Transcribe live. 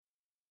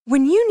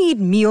When you need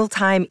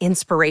mealtime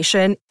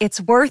inspiration,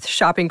 it's worth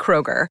shopping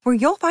Kroger, where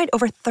you'll find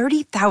over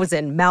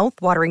 30,000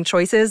 mouth-watering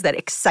choices that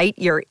excite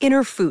your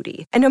inner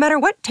foodie. And no matter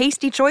what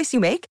tasty choice you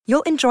make,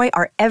 you'll enjoy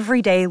our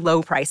everyday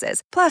low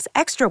prices, plus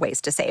extra ways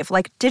to save,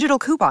 like digital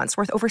coupons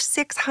worth over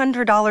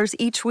 $600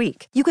 each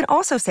week. You can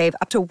also save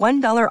up to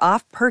 $1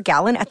 off per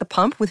gallon at the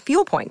pump with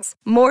fuel points.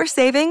 More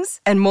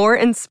savings and more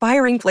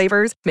inspiring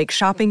flavors make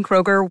shopping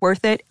Kroger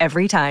worth it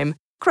every time.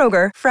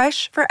 Kroger,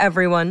 fresh for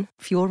everyone.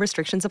 Fuel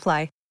restrictions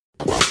apply.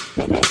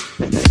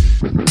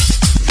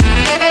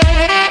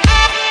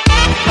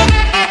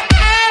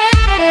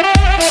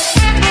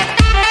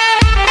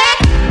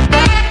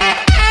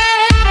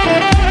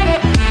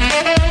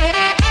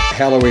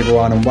 Hello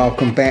everyone and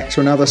welcome back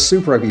to another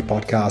Super Rugby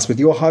podcast with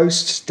your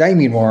hosts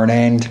Damien Warren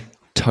and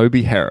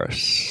Toby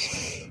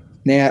Harris.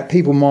 Now,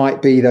 people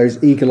might be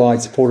those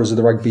eagle-eyed supporters of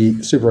the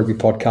Super Rugby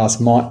podcast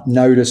might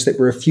notice that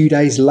we're a few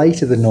days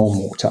later than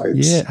normal,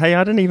 Tobes. Yeah, hey,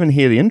 I didn't even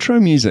hear the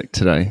intro music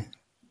today.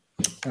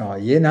 Oh,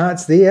 yeah, no,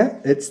 it's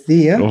there. It's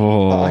there.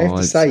 Oh, but I have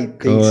to say,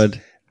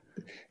 good.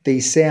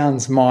 These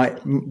sounds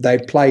they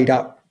played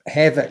up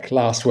havoc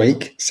last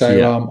week, so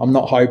Yeah. I'm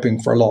not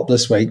hoping for a lot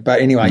this week.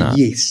 But anyway,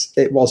 Yes,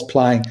 it was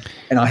playing,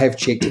 and I have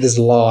checked it is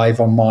live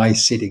on my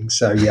settings.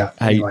 So, yeah.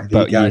 Hey, anyway,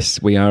 but yes,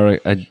 we are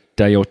a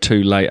day or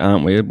two late,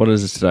 aren't we? What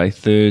is it today?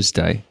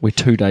 Thursday. We're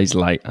 2 days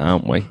late,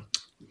 aren't we?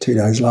 2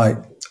 days late.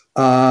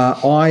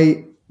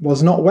 I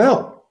was not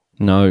well.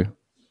 No.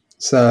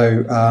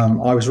 So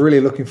I was really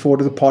looking forward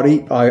to the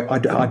potty.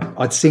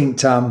 I'd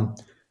sent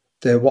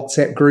the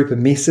WhatsApp group a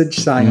message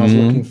saying I was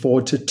looking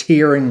forward to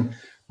tearing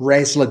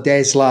Razzler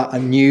Dazzler a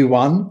new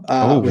one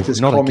with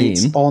his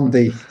comments again. on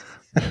the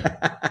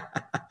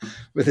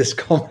with his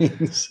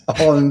comments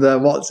on the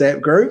WhatsApp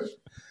group.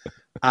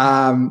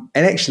 And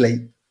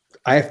actually,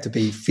 I have to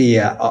be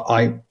fair.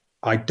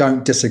 I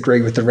don't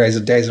disagree with the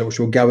Razzler Dazzler, which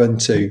we'll go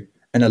into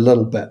in a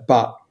little bit.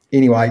 But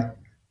anyway.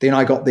 Then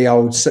I got the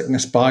old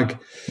sickness bug.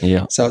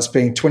 Yeah. So it's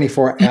been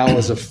 24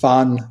 hours of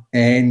fun.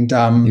 And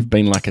you've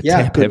been like a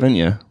tap, haven't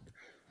you?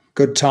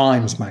 Good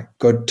times, mate.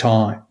 Good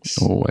times.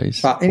 Always.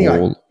 But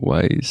anyway.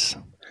 Always.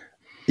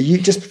 You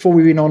just before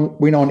we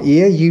went on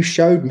air, you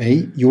showed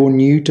me your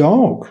new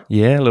dog.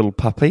 Yeah, little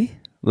puppy.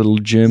 Little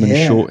German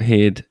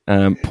short-haired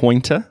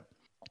pointer.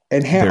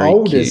 And how Very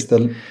old cute. is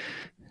the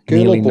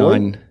girl or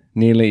boy?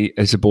 Nearly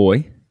as a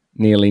boy.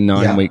 Nearly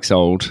 9 weeks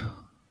old.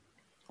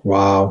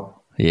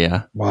 Wow.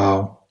 Yeah.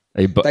 Wow.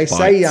 They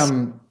say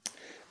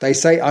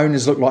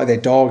owners look like their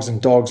dogs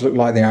and dogs look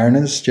like their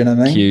owners. Do you know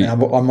what I mean? Cute.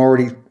 I'm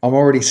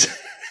already.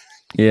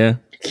 Yeah,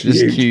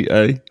 just cute,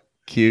 eh?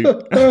 Cute.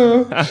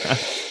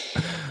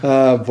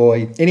 Oh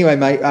boy. Anyway,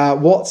 mate,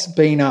 what's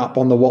been up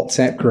on the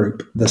WhatsApp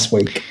group this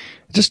week?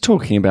 Just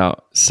talking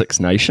about Six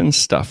Nations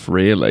stuff,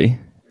 really.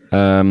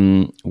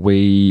 I'm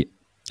going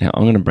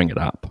to bring it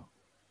up.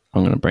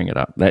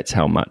 That's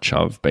how much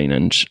I've been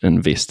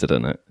invested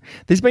in it.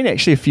 There's been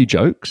actually a few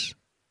jokes.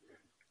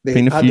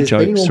 Been a few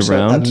jokes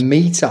around. A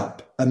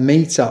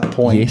meetup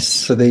point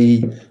for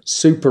the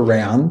Super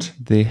Round.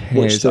 There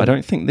has. I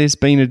don't think there's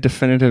been a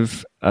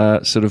definitive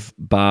sort of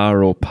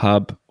bar or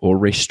pub or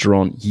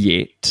restaurant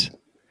yet.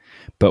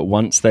 But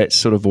once that's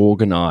sort of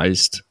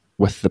organised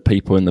with the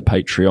people in the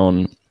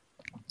Patreon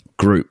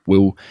group,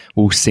 we'll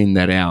send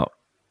that out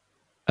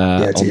on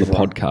the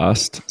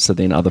podcast, so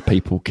then other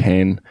people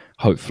can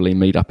hopefully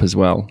meet up as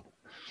well.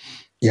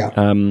 Yeah.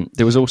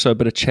 There was also a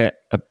bit of chat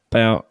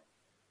about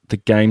the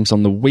games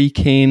on the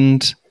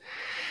weekend,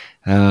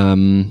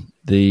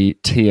 the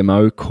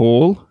TMO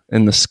call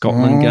in the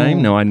Scotland game.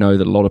 Now, I know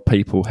that a lot of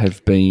people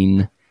have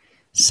been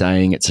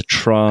saying it's a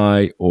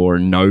try or a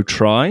no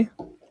try,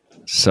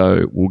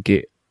 so we'll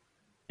get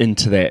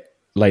into that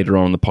later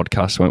on in the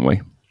podcast, won't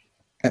we?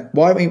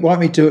 Why don't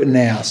we do it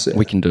now, sir?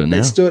 We can do it now.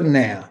 Let's do it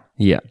now.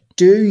 Yeah.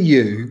 Do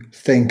you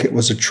think it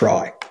was a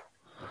try?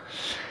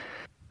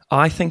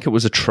 I think it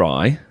was a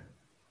try,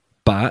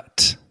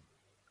 but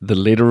the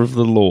letter of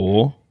the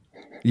law,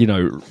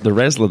 the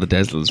Razzler the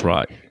Dazzler's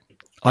right.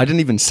 I didn't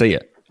even see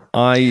it.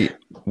 I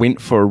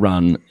went for a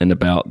run in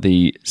about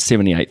the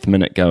 78th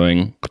minute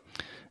going,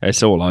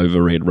 it's all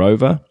over, Red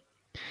Rover.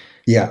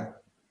 Yeah.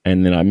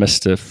 And then I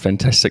missed a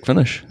fantastic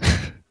finish.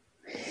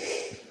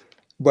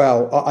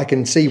 Well, I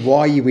can see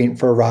why you went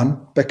for a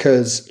run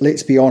because,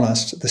 let's be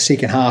honest, the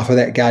second half of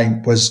that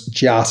game was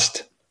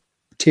just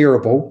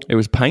terrible. It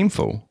was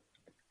painful.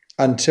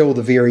 Until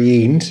the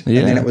very end, Yeah.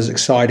 and then it was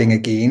exciting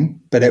again.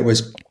 But it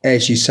was,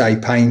 as you say,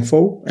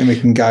 painful, and we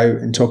can go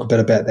and talk a bit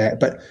about that.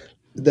 But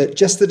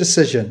just the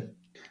decision,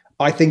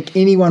 I think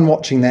anyone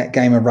watching that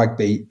game of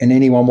rugby and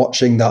anyone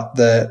watching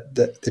the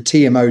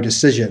TMO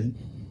decision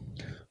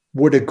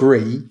would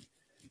agree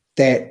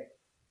that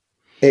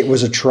it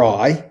was a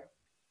try.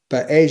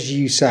 But as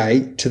you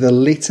say, to the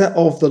letter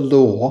of the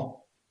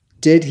law,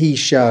 did he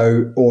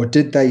show or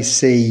did they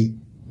see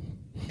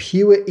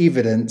pure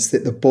evidence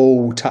that the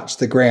ball touched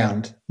the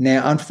ground?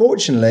 Now,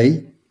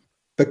 unfortunately,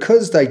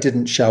 because they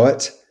didn't show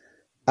it,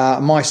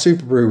 my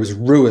Super Brew was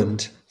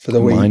ruined for the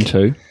week. Mine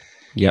too.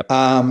 Yep.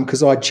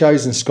 Because I'd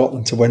chosen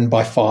Scotland to win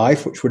by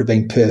 5, which would have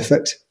been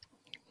perfect.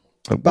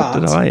 What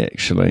did I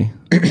actually?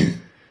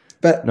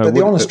 But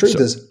the honest truth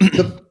is,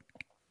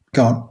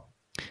 go on.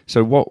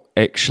 So what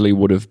actually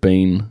would have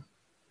been?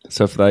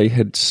 So if they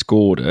had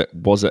scored it,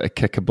 was it a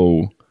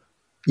kickable?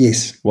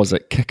 Yes. Was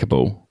it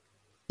kickable?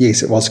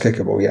 Yes, it was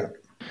kickable. Yeah.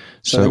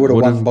 So it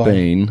would have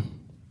been.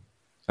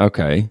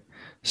 Okay,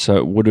 so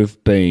it would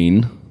have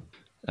been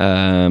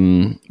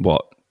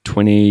what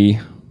 20,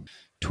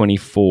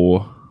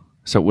 24.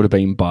 So it would have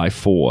been by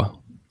 4,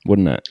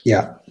 wouldn't it?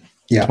 Yeah.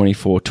 Yeah.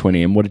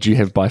 24-20. And what did you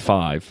have by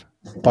 5?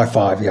 By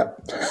 5, yeah.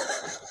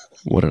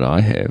 What did I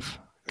have?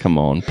 Come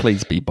on,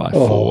 please be by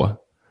 4.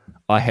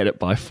 I had it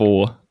by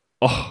 4.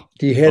 Oh,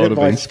 you had it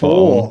by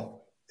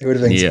 4. It would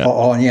have been spot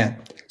on, yeah.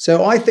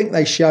 So I think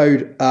they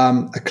showed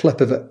a clip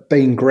of it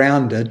being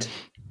grounded,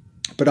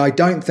 but I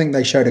don't think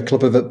they showed a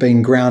clip of it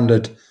being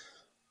grounded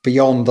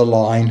beyond the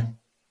line.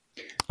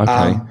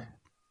 Okay.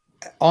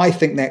 I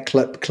think that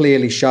clip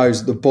clearly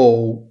shows the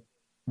ball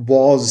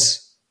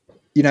was,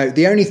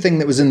 the only thing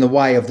that was in the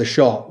way of the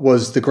shot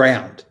was the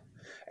ground.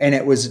 And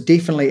it was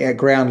definitely at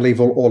ground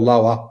level or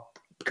lower,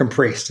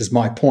 compressed is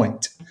my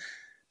point.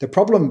 The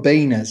problem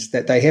being is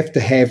that they have to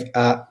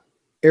have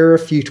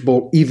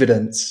irrefutable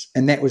evidence,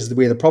 and that was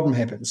where the problem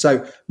happened.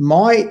 So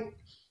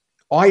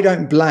I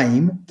don't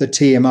blame the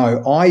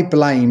TMO. I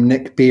blame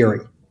Nick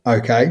Berry,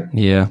 okay?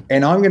 Yeah.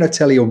 And I'm going to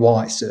tell you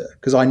why, sir,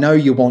 because I know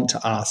you want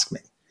to ask me.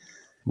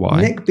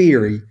 Why? Nick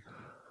Berry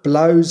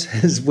blows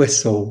his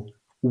whistle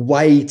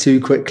way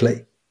too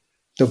quickly.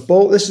 The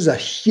ball, this is a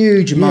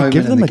huge moment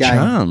in the game. Give them a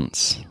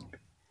chance.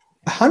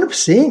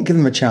 100% give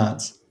them a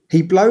chance.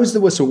 He blows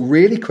the whistle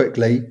really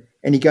quickly,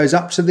 and he goes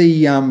up to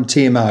the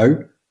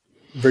TMO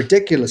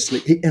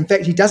ridiculously. In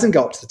fact, he doesn't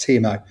go up to the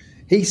TMO.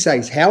 He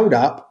says, held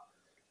up.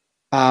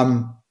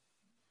 And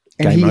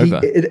Game over.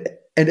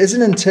 It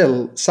isn't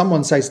until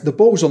someone says, the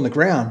ball's on the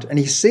ground, and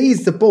he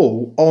sees the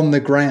ball on the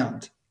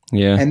ground.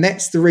 Yeah. And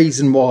that's the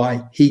reason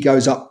why he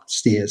goes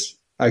upstairs.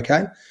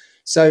 Okay.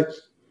 So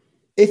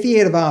if he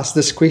had have asked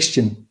this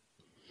question,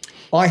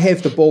 I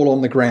have the ball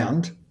on the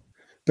ground,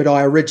 but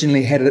I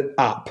originally had it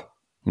up.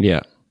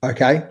 Yeah.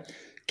 Okay.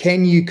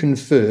 Can you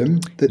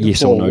confirm that the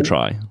yes ball, or no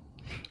try?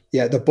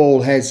 Yeah, the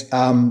ball has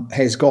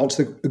got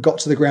to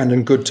the ground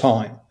in good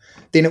time.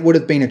 Then it would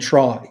have been a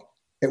try.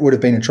 It would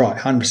have been a try,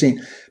 100%.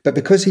 But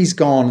because he's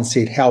gone and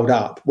said held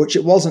up, which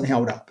it wasn't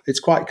held up, it's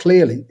quite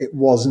clearly it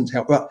wasn't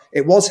held. Well,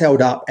 it was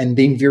held up and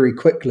then very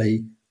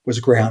quickly was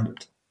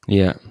grounded.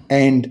 Yeah.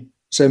 And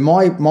so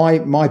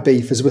my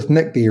beef is with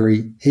Nick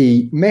Berry.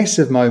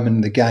 Massive moment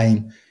in the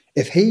game.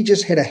 If he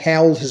just had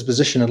held his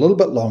position a little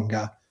bit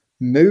longer,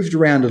 moved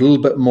around a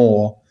little bit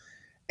more,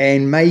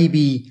 and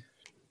maybe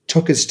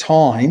took his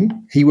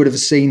time, he would have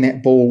seen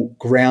that ball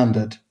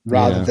grounded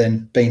rather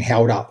than being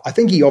held up. I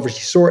think he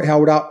obviously saw it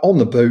held up on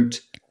the boot,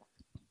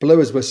 blew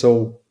his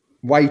whistle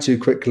way too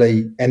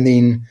quickly, and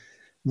then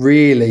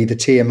really the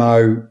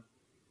TMO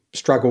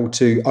struggled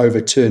to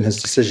overturn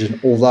his decision,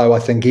 although I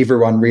think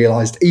everyone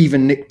realised,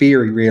 even Nick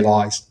Berry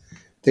realised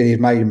that he had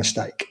made a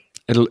mistake.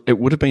 It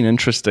would have been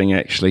interesting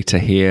actually to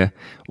hear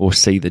or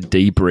see the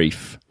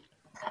debrief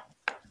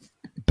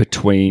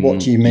between what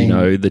do you mean?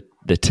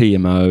 The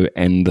TMO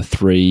and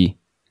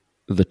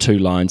the two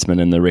linesmen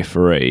and the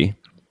referee,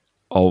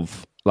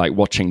 of like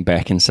watching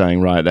back and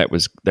saying, right, that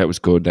was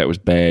good, that was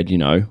bad,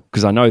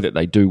 because I know that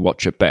they do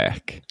watch it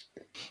back.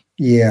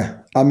 Yeah,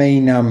 I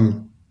mean,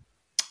 that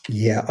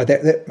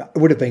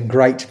would have been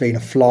great to be a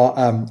fly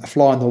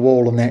on the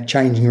wall in that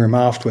changing room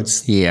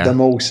afterwards. Yeah, them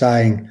all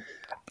saying,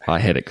 I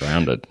had it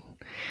grounded.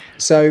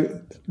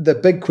 So the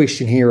big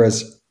question here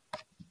is,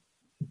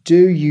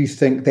 do you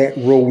think that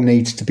rule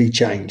needs to be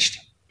changed?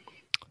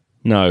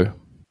 No,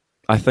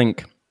 I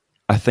think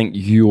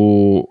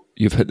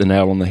you've hit the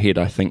nail on the head.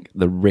 I think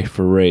the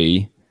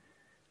referee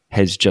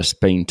has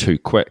just been too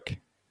quick,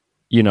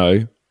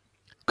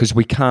 because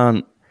we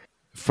can't,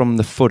 from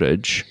the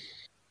footage,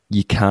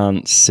 you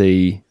can't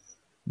see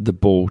the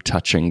ball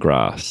touching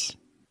grass.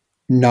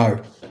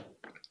 No,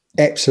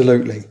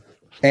 absolutely.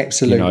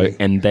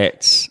 And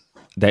that's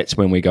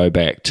when we go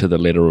back to the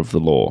letter of the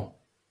law.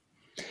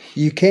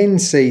 You can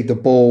see the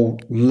ball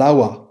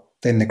lower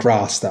than the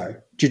grass, though.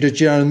 Do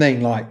you know what I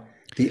mean? Like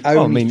the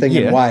only thing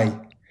in way.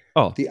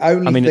 Oh, the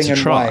only thing it's a in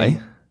try.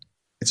 Way.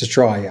 It's a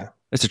try, yeah.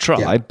 It's a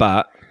try,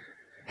 but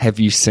have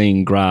you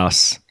seen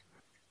grass?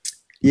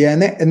 Yeah,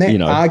 and that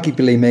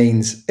arguably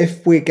means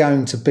if we're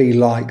going to be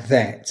like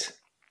that,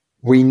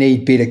 we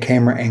need better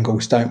camera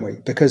angles, don't we?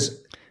 Because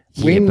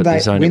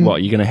there's only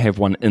you're going to have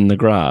one in the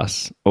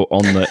grass or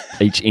on the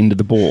each end of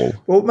the ball.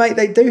 Well, mate,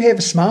 they do have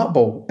a smart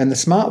ball, and the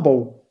smart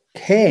ball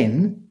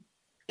can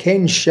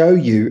show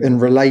you in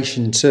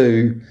relation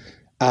to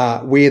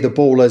where the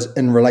ball is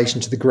in relation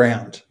to the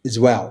ground as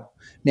well.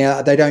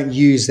 Now, they don't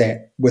use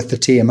that with the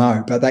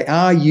TMO, but they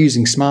are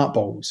using smart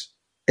balls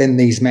in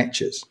these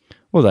matches.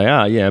 Well, they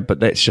are, yeah, but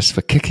that's just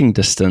for kicking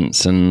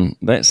distance and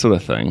that sort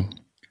of thing.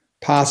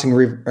 Passing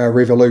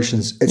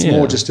revolutions. It's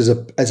more just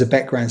as a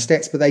background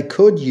stats, but they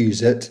could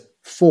use it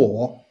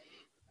for,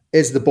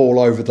 is the ball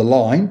over the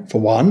line, for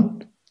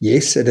one?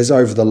 Yes, it is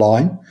over the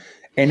line.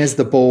 and is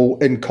the ball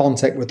in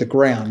contact with the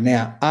ground?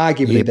 Now,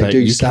 arguably, they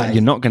do say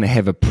you're not going to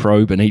have a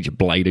probe in each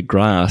blade of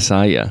grass,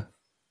 are you?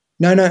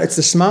 No, it's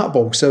the smart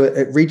ball, so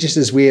it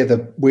registers where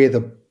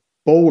the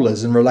ball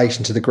is in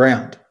relation to the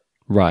ground.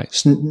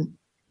 Right.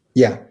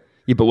 Yeah.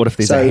 Yeah, but what if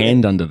there's a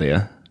hand under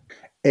there?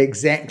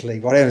 Exactly.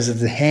 What happens if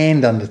there's a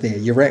hand under there?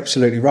 You're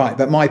absolutely right.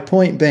 But my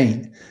point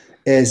being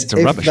is, it's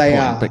a rubbish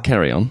point, but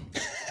carry on.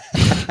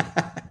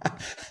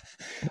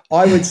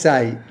 I would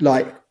say,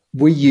 like,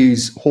 we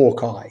use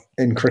Hawkeye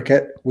in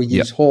cricket. We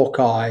use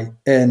Hawkeye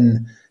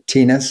in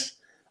tennis.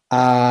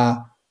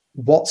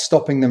 What's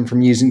stopping them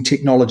from using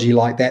technology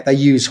like that? They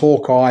use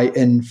Hawkeye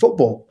in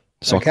football.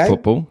 Soccer,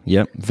 football,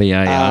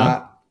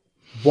 VAR.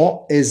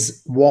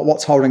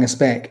 What's holding us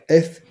back?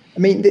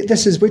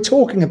 We're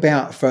talking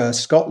about, for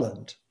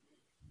Scotland,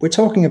 we're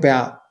talking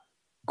about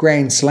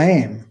Grand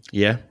Slam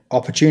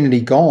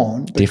opportunity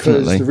gone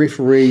because the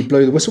referee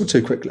blew the whistle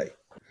too quickly.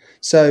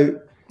 So,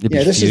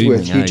 this is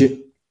worth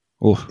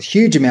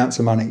huge amounts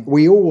of money.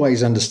 We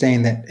always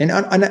understand that.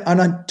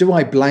 And do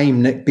I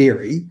blame Nick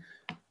Berry?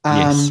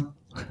 Yes.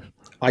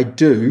 I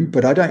do,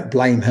 but I don't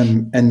blame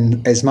him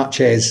in as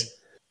much as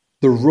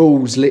the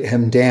rules let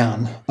him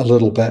down a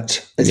little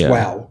bit as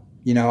well.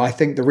 I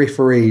think the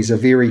referees are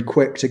very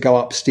quick to go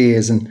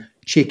upstairs and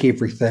check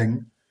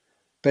everything.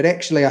 But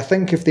actually, I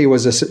think if there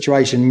was a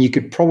situation, you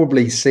could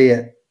probably see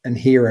it and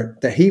hear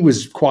it, that he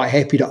was quite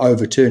happy to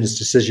overturn his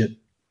decision.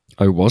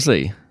 Oh, was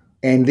he?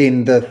 And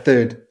then the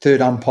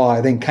third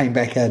umpire then came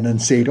back in and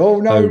said,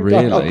 "Oh no,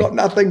 really? I've got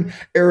nothing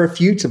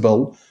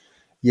irrefutable."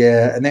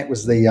 Yeah, and that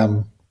was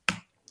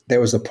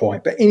the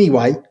point. But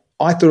anyway,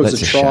 I thought it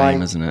was a try.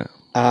 Shame, isn't it?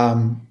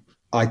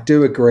 I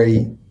do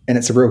agree, and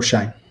it's a real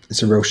shame.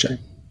 It's a real shame,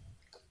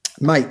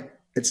 mate.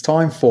 It's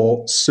time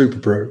for Super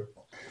Brew.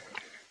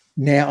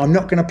 Now, I'm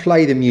not going to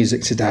play the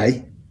music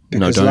today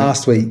because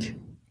last week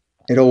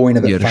it all went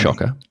a bit funny. You had a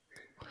shocker,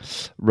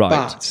 right?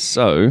 But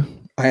so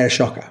I had a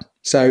shocker.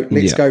 So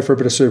let's go for a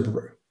bit of Super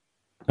Brew.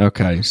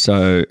 Okay,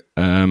 so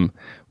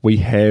we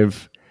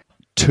have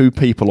two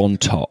people on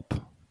top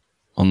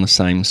on the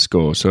same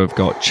score. So we've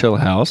got Chill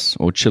House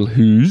or Chill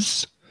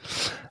Who's.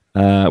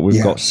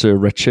 We've got Sir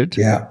Richard.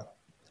 Yeah.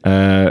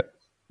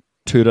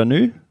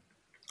 Turanu.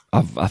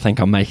 I think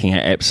I'm making an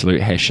absolute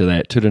hash of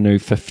that.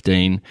 Turanu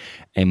 15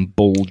 and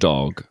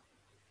Bulldog.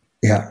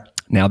 Yeah.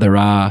 Now there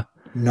are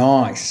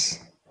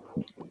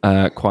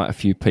quite a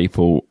few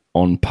people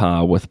on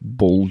par with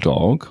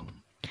Bulldog.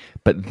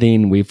 But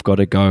then we've got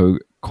to go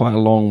quite a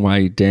long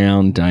way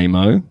down,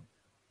 Damo,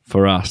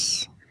 for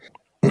us.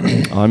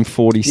 I'm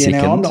 42nd.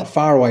 Yeah, now I'm not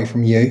far away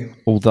from you.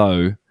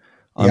 Although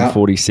I'm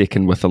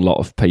 42nd with a lot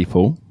of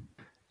people.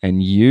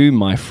 And you,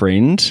 my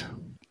friend,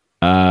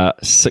 are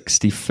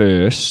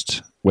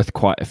 61st with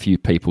quite a few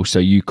people. So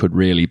you could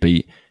really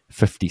be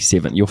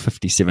 57th. You're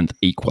 57th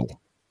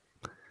equal.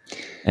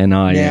 And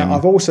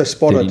I've also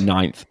spotted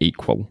 39th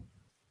equal.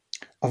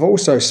 I've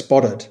also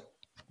spotted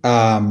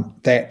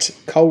that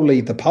Coley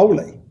the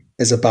Poley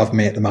is above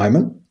me at the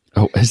moment.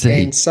 Oh, is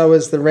he? And so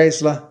is the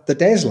Razzler the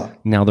Dazzler.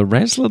 Now, the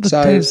Razzler the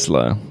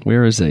Dazzler,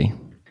 where is he?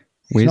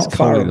 Where's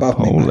Coley the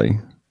Poley?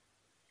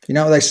 You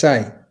know what they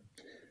say?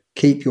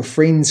 Keep your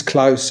friends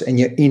close and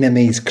your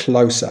enemies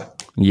closer.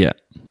 Yeah.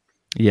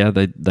 Yeah,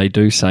 they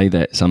do say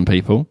that, some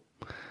people.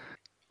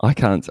 I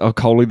can't. Oh,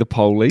 Coley the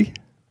Poley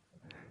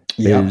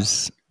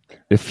is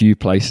a few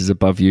places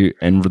above you,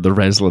 and the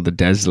Razzler the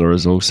Dazzler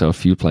is also a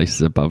few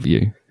places above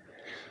you.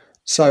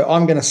 So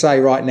I'm going to say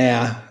right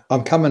now,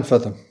 I'm coming for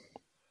them.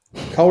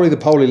 Coley the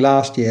Poley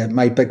last year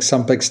made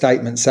some big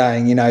statement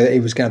saying, that he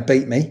was going to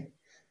beat me.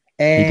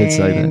 And he did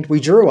say that.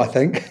 We drew, I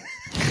think.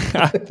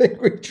 I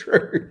think we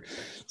drew.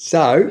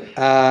 So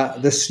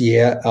this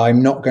year,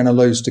 I'm not going to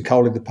lose to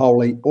Coley the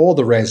Poley or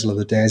the Razzler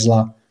the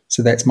Dazzler.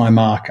 So that's my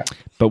marker.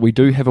 But we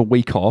do have a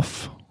week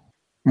off.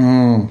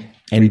 And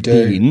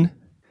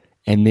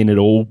then it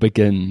all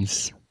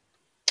begins.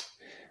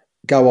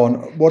 Go on.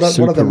 What are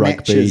the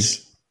Rugby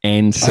matches?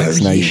 And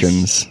Six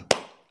Nations. Yes.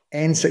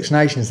 And Six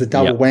Nations, the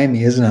double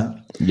whammy, isn't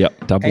it?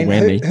 Yep, double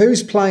whammy.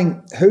 Who's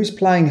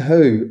playing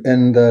who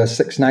in the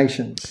Six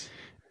Nations?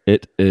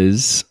 It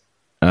is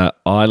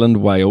Ireland,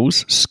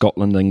 Wales,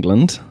 Scotland,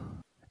 England,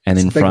 and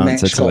in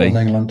France, Italy. Scotland,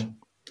 England.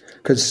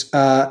 Because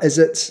is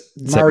it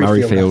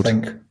Murrayfield, I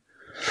think?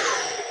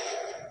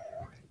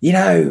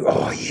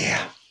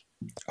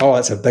 Oh,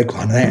 that's a big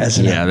one, that,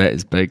 isn't it? Yeah, that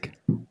is big.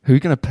 Who are you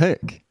going to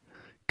pick?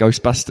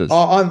 Ghostbusters.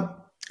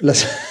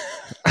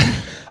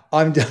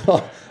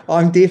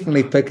 I'm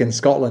definitely picking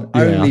Scotland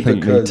only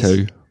because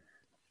me too.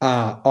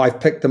 I've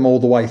picked them all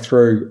the way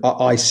through.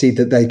 I said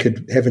that they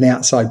could have an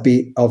outside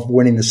bet of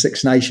winning the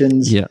Six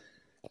Nations. Yeah.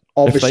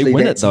 Obviously, if they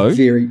win it though,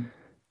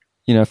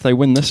 if they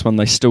win this one,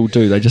 they still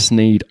do. They just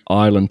need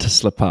Ireland to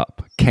slip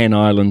up. Can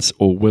Ireland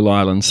or will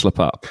Ireland slip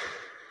up?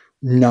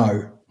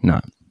 No.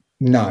 They're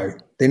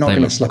not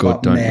going to slip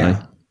up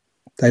now.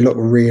 They look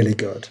really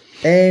good.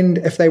 And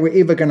if they were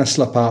ever going to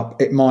slip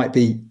up, it might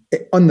be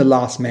on the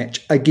last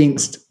match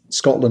against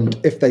Scotland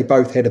if they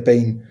both had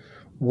been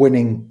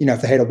winning,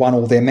 if they had won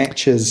all their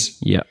matches.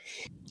 Yeah.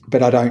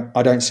 but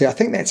I don't see. I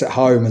think that's at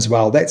home as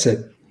well. That's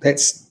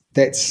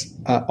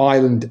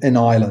Ireland in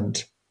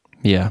Ireland.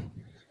 Yeah,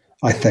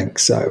 I think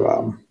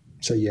so.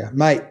 So yeah,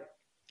 mate.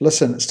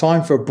 Listen, it's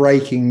time for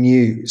breaking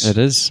news. it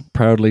is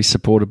proudly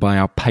supported by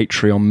our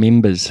Patreon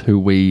members, who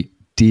we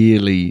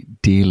dearly,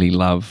 dearly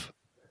love.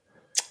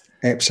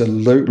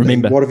 Absolutely.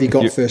 Remember, what have you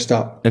got first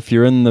up? If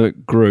you're in the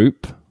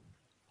group,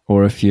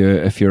 or if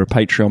you're a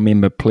Patreon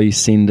member, please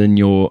send in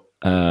your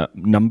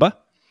number,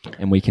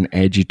 and we can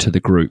add you to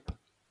the group.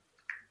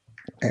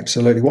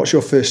 Absolutely. What's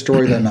your first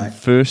story though, mate?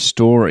 First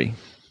story: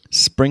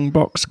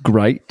 Springboks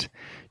great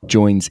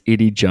joins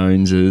Eddie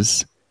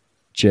Jones's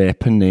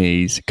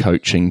Japanese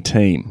coaching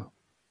team.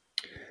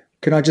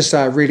 Can I just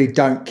say I really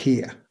don't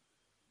care?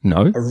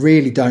 No? I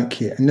really don't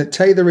care. And I'll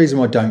tell you the reason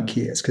why I don't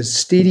care. It's because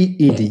Steady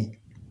Eddie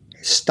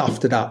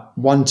stuffed it up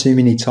one too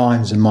many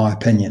times, in my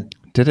opinion.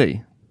 Did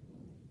he?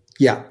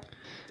 Yeah.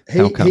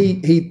 How come?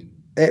 He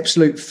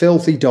absolute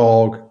filthy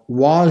dog.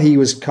 While he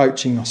was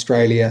coaching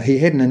Australia, he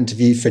had an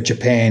interview for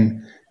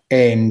Japan,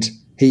 and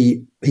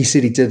he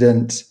said he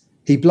didn't.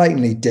 He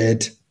blatantly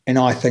did. And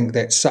I think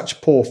that's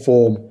such poor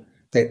form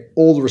that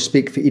all the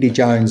respect for Eddie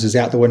Jones is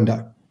out the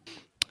window.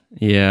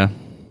 Yeah.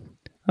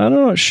 I'm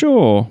not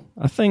sure.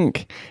 I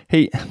think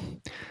the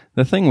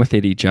thing with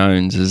Eddie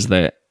Jones is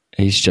that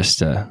he's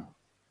just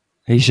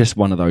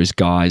one of those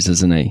guys,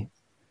 isn't he?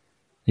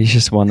 He's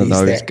just one of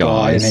those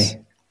guys.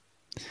 Isn't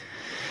he?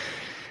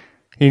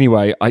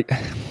 Anyway,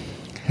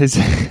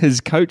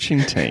 his coaching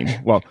team,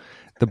 well,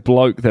 the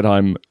bloke that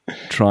I'm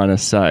trying to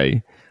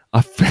say,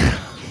 I've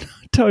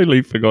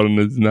totally forgotten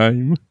his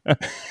name.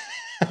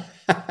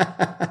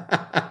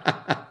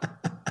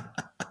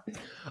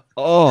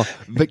 Oh,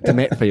 Victor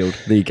Matfield.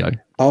 There you go.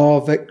 Oh,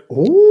 Victor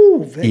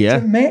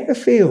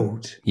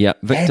Matfield. Yeah,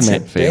 Victor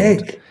That's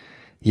Matfield. big.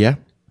 Yeah.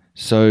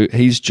 So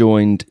he's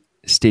joined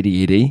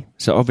Steady Eddie.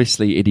 So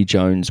obviously Eddie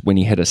Jones, when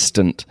he had a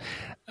stint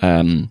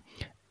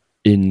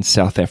in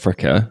South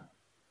Africa,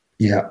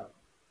 Yeah.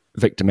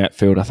 Victor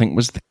Matfield, I think,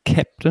 was the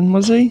captain,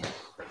 was he?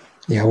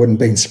 Yeah, I wouldn't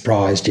have been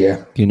surprised,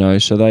 yeah. You know,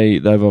 so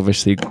they've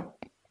obviously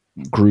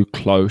grew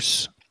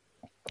close,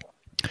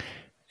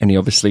 and he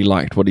obviously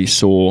liked what he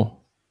saw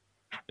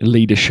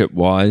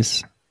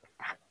leadership-wise.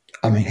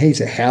 I mean,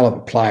 he's a hell of a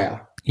player.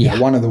 Yeah. You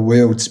know, one of the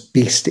world's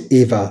best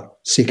ever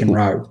second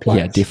row players.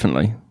 Yeah,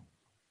 definitely.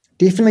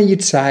 Definitely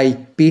you'd say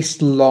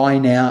best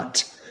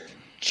line-out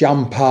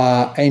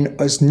jumper, and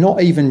it's not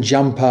even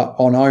jumper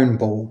on own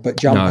ball, but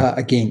jumper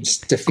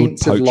against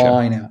defensive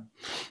line-out.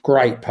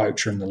 Great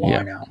poacher in the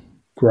line-out.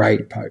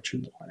 Great poacher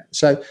in the line-out.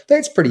 So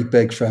that's pretty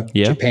big for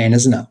Japan,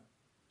 isn't it?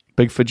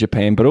 Big for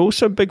Japan, but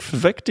also big for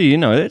Victor. You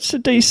know, that's a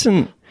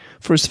decent,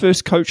 for his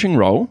first coaching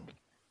role.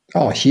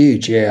 Oh,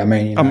 huge, yeah. I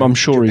mean, I'm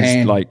sure Japan,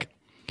 he's like,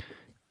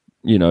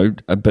 you know,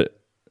 a bit,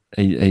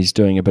 he's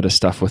doing a bit of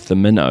stuff with the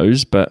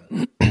minnows, but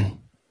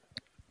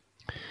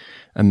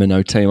a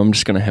minnow team, I'm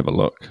just going to have a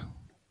look.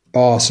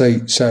 Oh,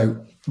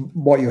 so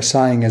what you're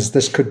saying is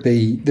this could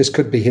be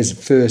his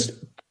first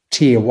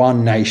tier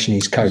one nation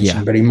he's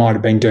coaching, but he might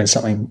have been doing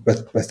something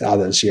with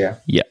others. Yeah,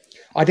 yeah.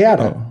 I doubt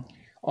it.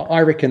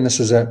 I reckon this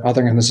is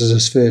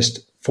his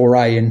first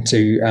foray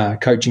into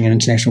coaching an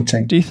international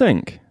team. Do you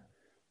think?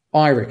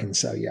 I reckon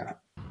so. Yeah,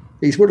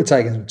 he would have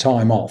taken some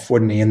time off,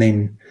 wouldn't he? And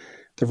then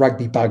the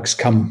rugby bugs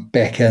come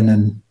back in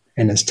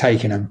and has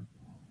taken him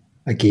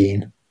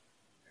again.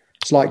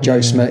 It's like Joe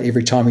Smith.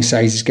 Every time he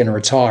says he's going to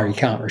retire, he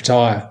can't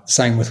retire.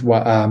 Same with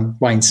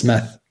Wayne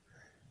Smith.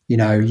 You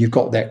know, you've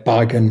got that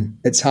bug, and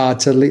it's hard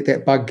to let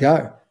that bug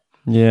go.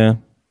 Yeah,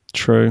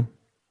 true.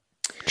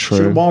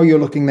 So while you're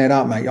looking that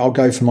up, mate, I'll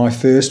go for my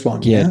first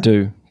one. Yeah,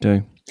 do.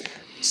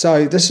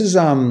 So this is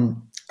a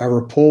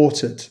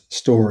reported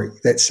story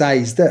that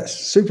says this: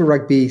 Super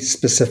Rugby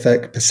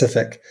Pacific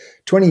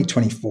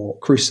 2024,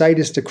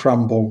 Crusaders to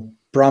crumble,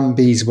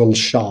 Brumbies will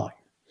shine.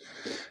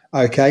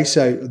 Okay,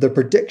 so the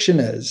prediction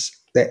is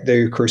that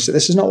the Crusaders,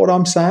 this is not what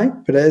I'm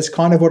saying, but it is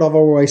kind of what I've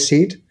always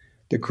said.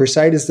 The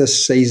Crusaders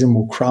this season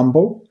will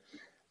crumble.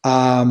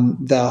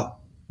 The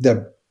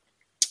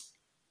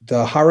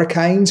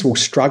Hurricanes will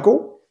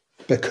struggle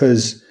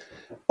because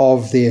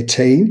of their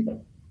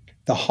team.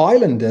 The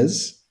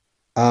Highlanders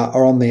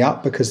are on the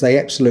up because they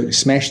absolutely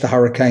smashed the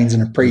Hurricanes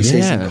in a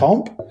preseason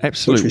comp.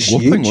 Absolute which was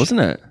whooping, huge. wasn't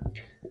it?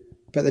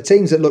 But the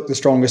teams that look the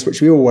strongest, which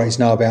we always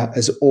know about,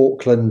 is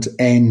Auckland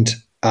and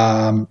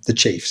the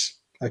Chiefs.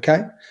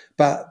 Okay?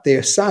 But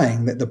they're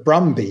saying that the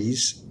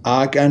Brumbies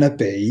are going to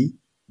be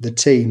the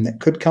team that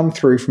could come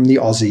through from the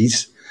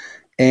Aussies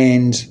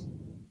and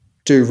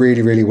do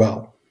really, really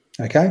well.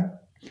 Okay?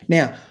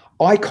 Now,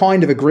 I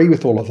kind of agree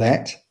with all of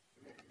that,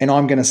 and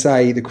I'm going to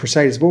say the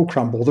Crusaders will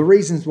crumble. The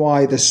reasons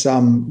why this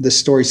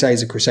story says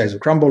the Crusaders will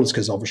crumble is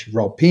because obviously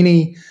Rob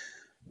Penny,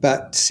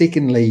 but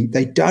secondly,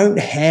 they're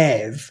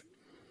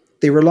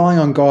relying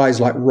on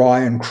guys like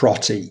Ryan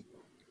Crotty.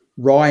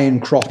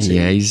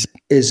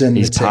 Is in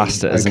the team.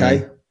 Past it, isn't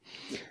he?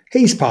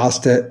 He's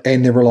past it,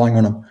 and they're relying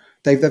on him.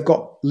 They've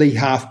got Lee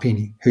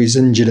Halfpenny, who's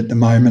injured at the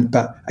moment,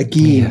 but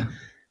again,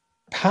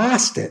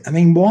 past it. I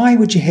mean, why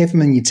would you have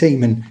him in your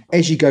team? And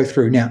as you go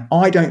through, now,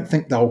 I don't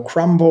think they'll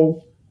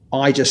crumble.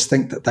 I just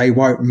think that they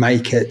won't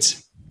make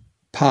it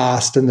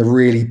past in the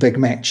really big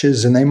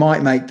matches, and they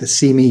might make the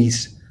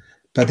semis,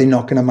 but they're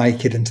not going to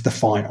make it into the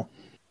final.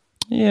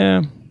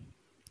 Yeah.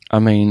 I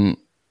mean,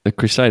 the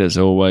Crusaders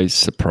always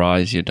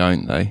surprise you,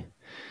 don't they?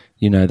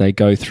 You know, they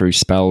go through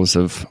spells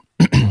of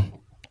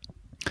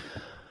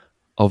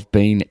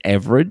being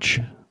average,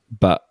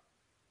 but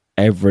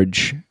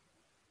average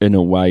in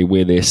a way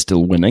where they're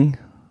still winning.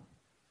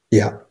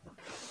 Yeah.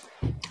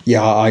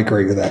 Yeah, I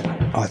agree with that.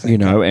 I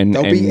think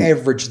they'll be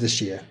average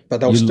this year,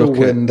 but they'll still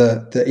win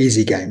the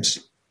easy games.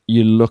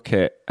 You look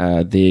at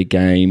their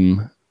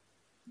game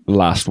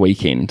last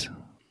weekend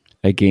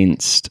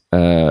against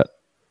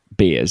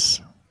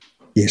Bears.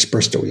 Yes,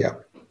 Bristol, yeah.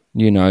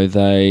 You know,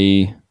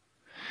 they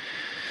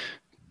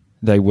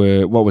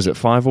were, what was it,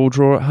 5-5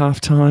 draw at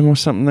halftime or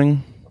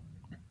something?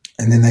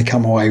 And then they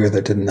come away with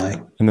it, didn't they?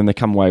 And then they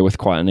come away with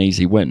quite an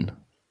easy win.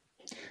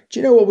 Do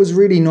you know what was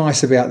really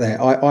nice about that?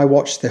 I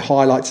watched the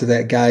highlights of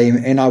that game,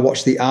 and I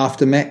watched the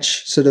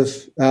after-match sort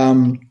of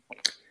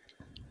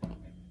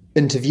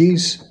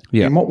interviews.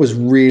 Yeah. And what was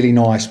really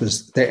nice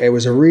was that it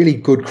was a really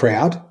good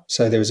crowd.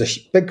 So there was a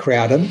big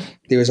crowd in.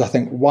 There was, I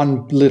think,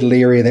 one little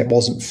area that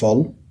wasn't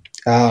full.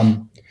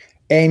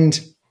 And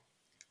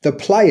the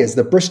players,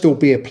 the Bristol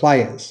Bear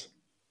players,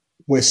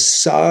 were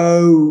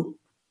so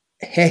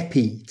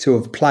happy to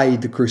have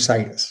played the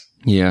Crusaders.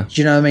 Yeah.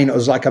 Do you know what I mean? It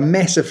was like a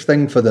massive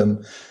thing for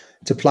them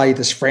to play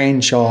this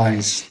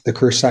franchise, the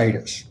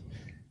Crusaders,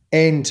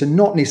 and to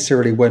not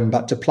necessarily win,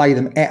 but to play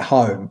them at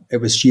home. It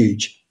was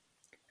huge.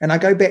 And I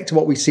go back to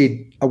what we said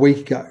a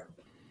week ago.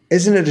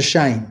 Isn't it a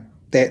shame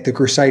that the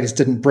Crusaders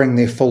didn't bring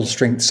their full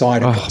strength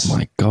side across? Oh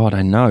my God,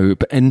 I know.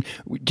 And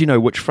do you know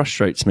which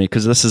frustrates me?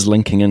 Because this is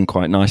linking in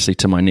quite nicely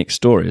to my next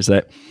story, is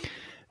that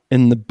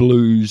in the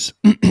Blues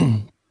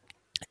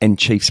and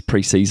Chiefs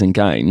preseason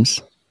games,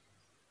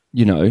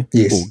 you know,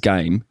 yes. or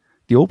game,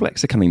 the All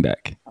Blacks are coming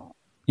back.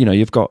 You know,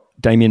 you've got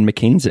Damien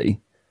McKenzie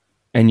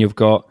and you've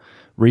got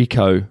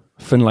Rico,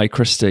 Finlay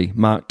Christie,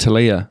 Mark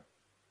Talia,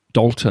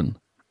 Dalton.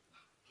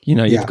 You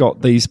know, you've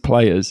got these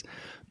players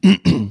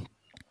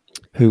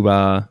who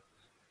are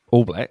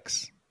All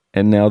Blacks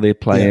and now they're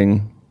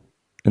playing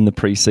in the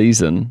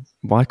preseason.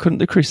 Why couldn't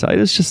the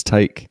Crusaders just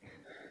take...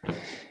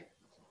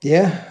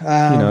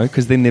 Yeah. You know,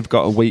 because then they've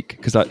got a week.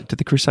 Because did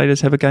the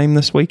Crusaders have a game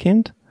this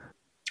weekend?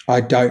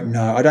 I don't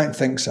know. I don't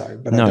think so.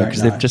 But no,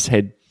 because they've just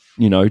had,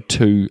 you know,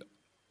 2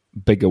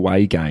 big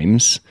away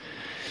games.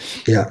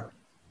 Yeah.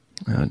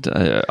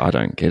 I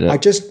don't get it.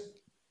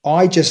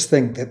 I just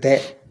think that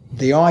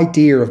the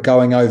idea of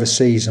going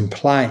overseas and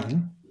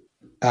playing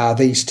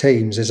these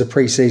teams as a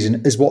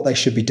preseason is what they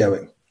should be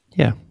doing.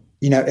 Yeah.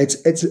 You know,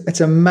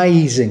 it's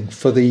amazing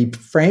for the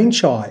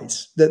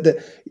franchise that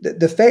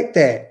the fact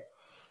that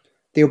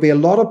there'll be a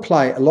lot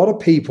of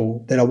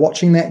people that are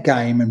watching that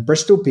game in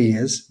Bristol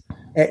Bears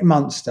at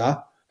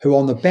Munster who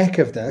on the back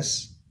of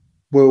this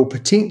will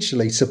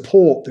potentially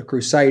support the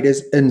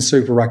Crusaders in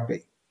Super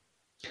Rugby.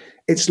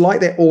 It's like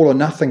that all or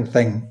nothing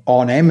thing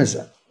on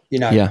Amazon. You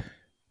know, yeah.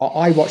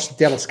 I watch the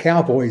Dallas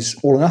Cowboys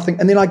all or nothing,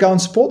 and then I go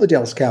and support the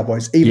Dallas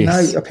Cowboys, even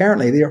though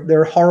apparently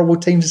they're a horrible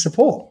team to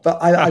support.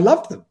 But I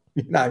love them,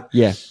 you know.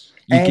 Yeah.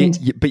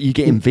 But you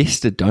get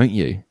invested, don't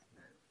you?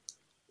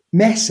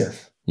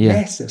 Massive. Yeah.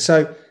 Massive.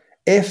 So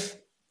if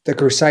the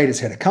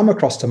Crusaders had come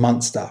across to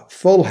Munster,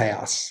 full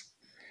house,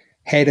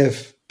 had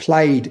have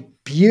played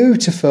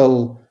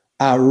beautiful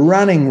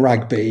running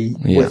rugby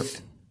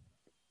with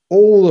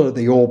all of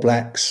the All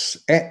Blacks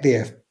at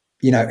their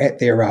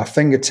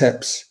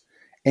fingertips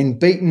and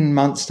beaten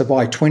Munster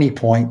by 20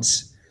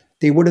 points,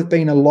 there would have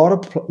been a lot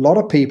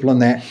of people in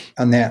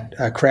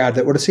that crowd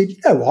that would have said, you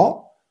know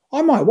what,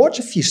 I might watch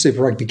a few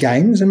Super Rugby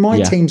games and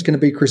my team's going to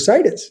be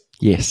Crusaders.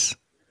 Yes.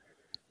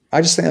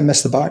 I just think I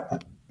missed the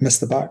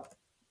boat.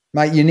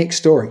 Mate, your next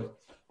story.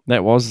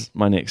 That was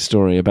my next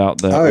story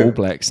about the All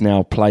Blacks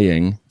now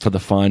playing for the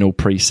final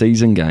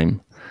pre-season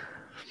game.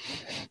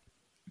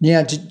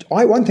 Yeah,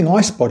 one thing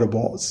I spotted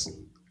was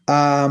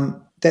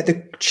that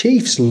the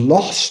Chiefs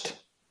lost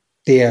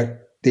their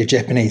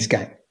Japanese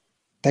game.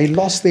 They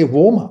lost their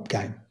warm-up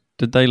game.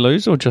 Did they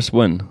lose or just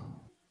win?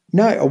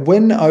 No, a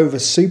win over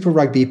Super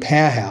Rugby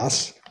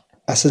powerhouse,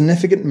 a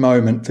significant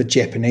moment for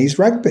Japanese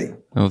rugby.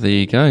 Oh, there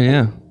you go,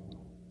 yeah.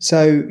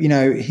 So, you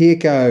know, here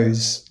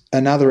goes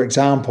another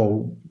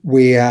example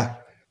where,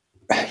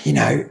 you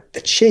know,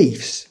 the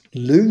Chiefs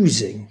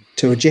losing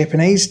to a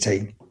Japanese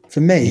team.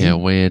 For me, yeah,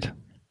 weird.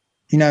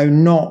 You know,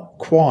 not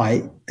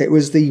quite. It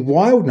was the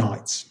Wild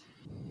Knights.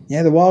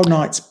 Yeah, the Wild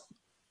Knights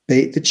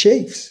beat the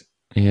Chiefs.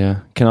 Yeah.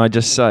 Can I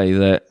just say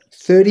that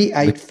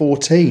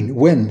 38-14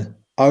 win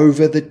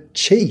over the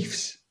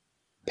Chiefs.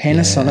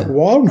 Panasonic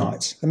Wild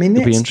Knights. I mean,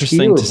 that's it'll be interesting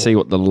terrible to see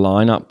what the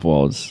lineup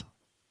was.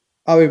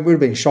 Oh, it would have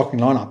been a shocking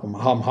lineup,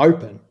 I'm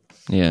hoping.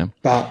 Yeah.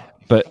 But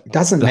it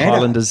doesn't the matter.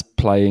 Highlanders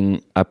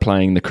are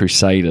playing the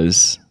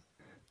Crusaders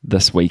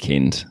this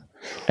weekend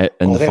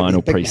in the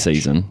final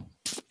pre-season.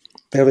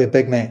 That'll be a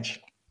big match.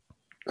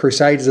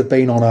 Crusaders have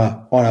been on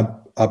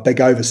a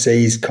big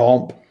overseas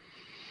comp,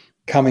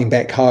 coming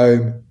back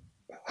home,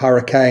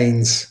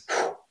 Hurricanes.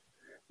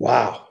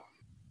 Wow.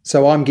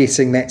 So I'm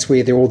guessing that's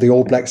where all the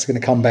All Blacks are going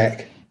to come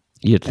back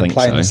You'd and think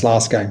play so. in this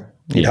last game.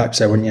 You'd hope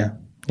so, wouldn't you?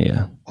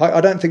 Yeah. I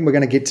don't think we're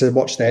going to get to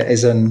watch that,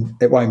 as in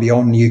it won't be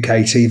on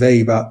UK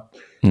TV, but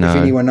if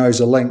anyone knows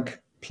a link,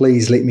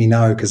 please let me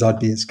know, because I'd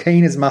be as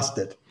keen as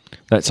mustard.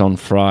 That's on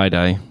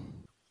Friday.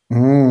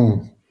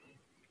 Wow,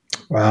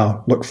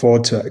 look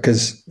forward to it,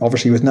 because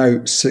obviously with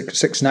no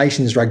Six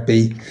Nations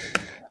rugby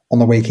on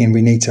the weekend,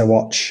 we need to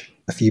watch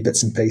a few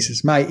bits and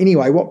pieces. Mate,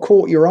 anyway, what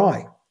caught your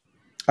eye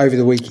over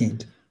the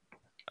weekend?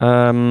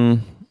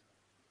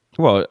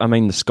 Well, I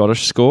mean, the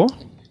Scottish score.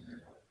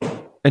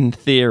 In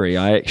theory,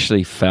 I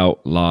actually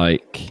felt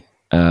like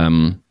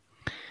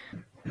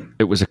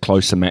it was a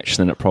closer match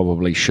than it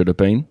probably should have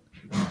been.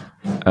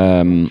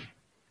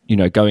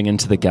 Going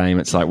into the game,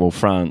 it's like, well,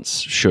 France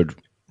should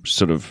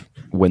sort of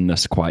win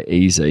this quite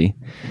easy.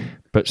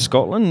 But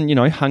Scotland,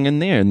 hung in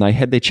there and they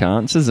had their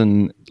chances.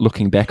 And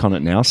looking back on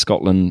it now,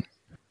 Scotland,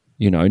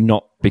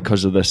 not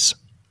because of this,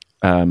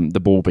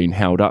 the ball being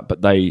held up,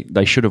 but they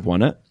should have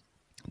won it.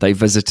 They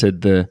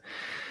visited the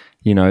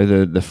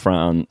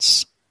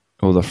France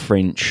or the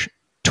French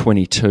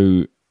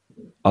 22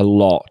 a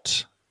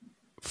lot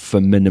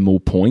for minimal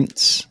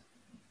points.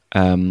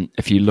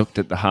 If you looked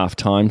at the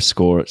halftime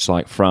score, it's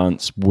like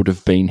France would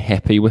have been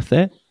happy with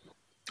that.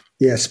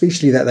 Yeah,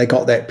 especially that they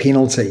got that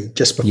penalty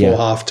just before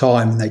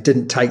half-time and they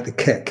didn't take the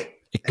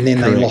kick, and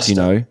then they lost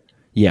it.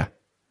 Yeah.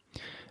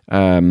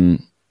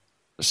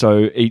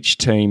 So each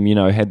team,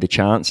 had the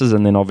chances,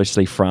 and then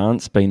obviously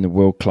France, being the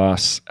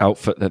world-class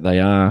outfit that they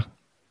are,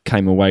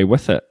 came away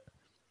with it.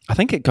 I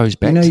think it goes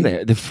back to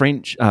that. The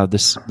French,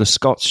 the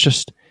Scots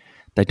just,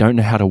 they don't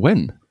know how to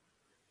win.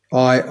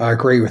 I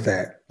agree with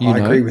that. I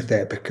agree with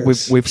that,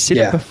 because we've said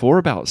it before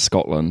about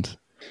Scotland.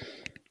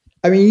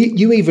 I mean,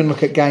 you even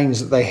look at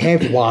games that they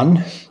have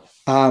won.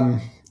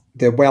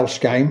 The Welsh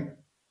game,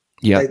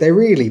 they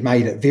really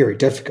made it very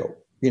difficult.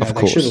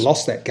 They should have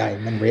lost that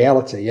game in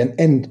reality.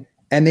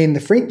 And then the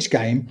French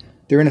game,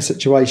 they're in a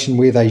situation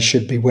where they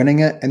should be winning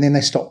it, and then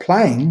they stop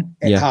playing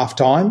at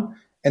halftime,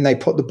 and they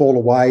put the ball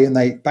away, and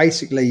they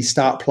basically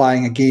start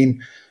playing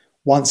again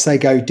once they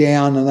go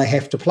down and they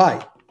have to play.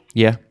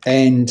 Yeah.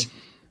 And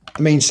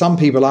I mean, some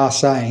people are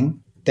saying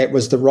that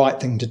was the right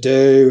thing to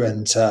do,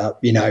 and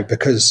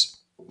because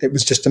it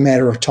was just a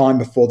matter of time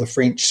before the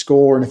French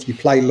score, and if you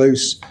play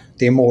loose,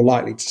 they're more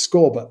likely to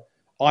score. But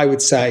I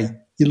would say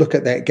you look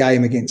at that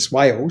game against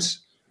Wales,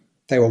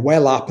 they were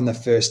well up in the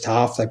first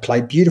half. They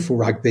played beautiful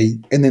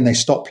rugby, and then they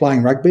stopped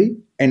playing rugby,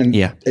 and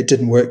it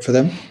didn't work for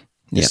them.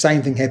 The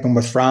same thing happened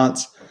with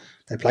France.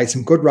 They played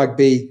some good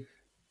rugby,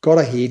 got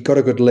ahead, got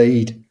a good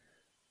lead.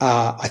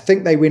 I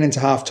think they went into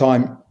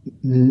halftime,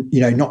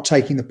 not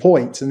taking the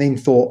points, and then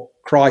thought,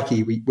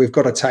 crikey, we've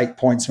got to take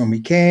points when we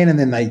can, and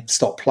then they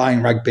stopped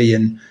playing rugby,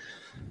 and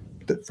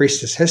the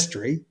rest is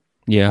history.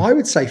 Yeah. I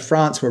would say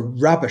France were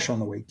rubbish on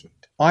the weekend.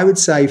 I would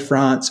say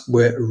France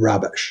were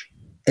rubbish.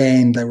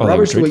 And they were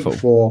rubbish the week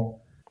before.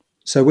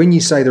 So when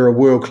you say they're a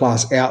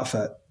world-class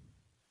outfit,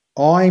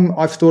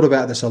 I've thought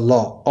about this a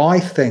lot. I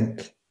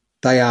think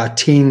they are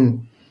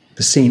 10%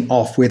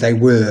 off where they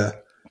were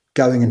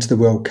going into the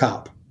World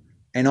Cup.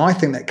 And I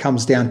think that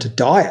comes down to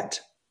diet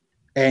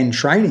and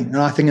training. And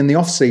I think in the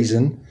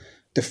off-season,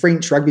 the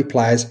French rugby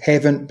players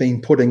haven't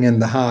been putting in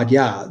the hard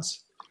yards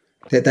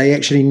that they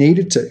actually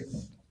needed to.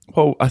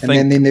 Well, I think,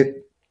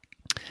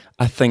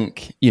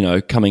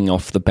 coming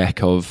off the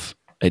back of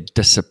a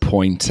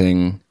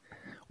disappointing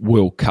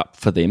World Cup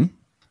for them,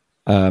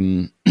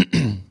 home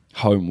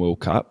World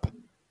Cup,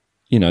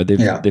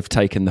 they've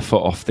taken the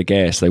foot off the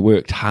gas. They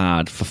worked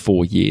hard for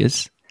 4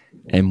 years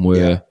and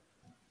were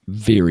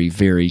very,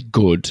 very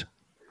good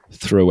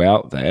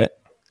throughout that.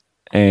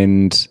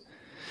 And,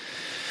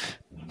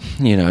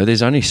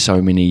 there's only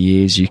so many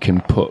years you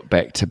can put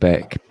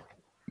back-to-back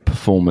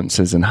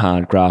performances and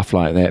hard graft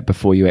like that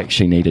before you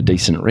actually need a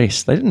decent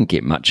rest. They didn't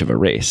get much of a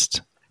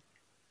rest.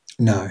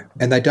 No,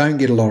 and they don't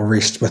get a lot of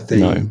rest with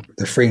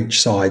the French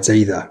sides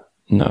either.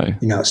 No.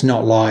 It's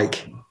not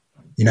like,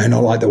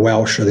 not like the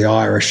Welsh or the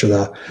Irish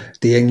or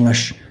the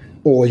English,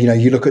 or,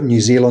 you look at New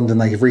Zealand and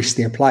they rest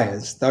their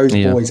players. Those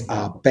boys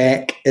are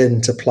back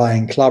into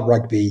playing club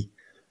rugby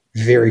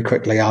very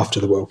quickly after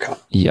the World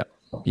Cup. Yeah,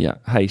 yeah.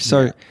 Hey,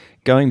 so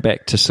going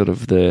back to sort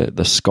of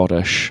the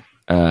Scottish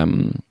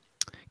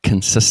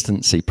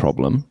consistency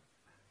problem.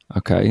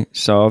 Okay,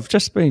 so I've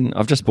just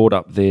brought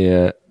up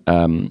their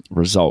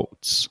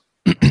results,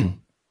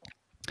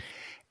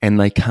 and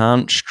they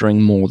can't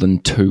string more than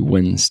 2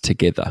 wins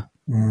together.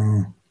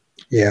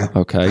 Yeah.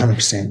 Okay.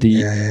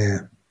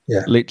 100%.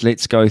 Yeah.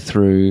 Let's go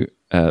through.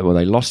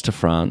 They lost to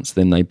France,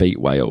 then they beat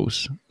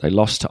Wales. They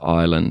lost to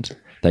Ireland.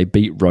 They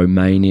beat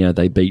Romania.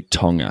 They beat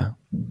Tonga.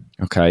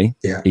 Okay.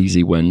 Yeah.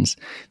 Easy wins.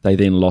 They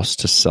then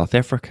lost to South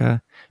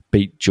Africa,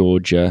 beat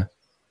Georgia,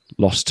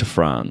 lost to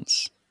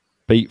France,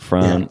 beat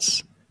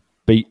France,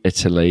 beat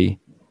Italy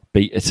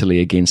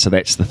again. So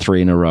that's the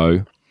 3 in a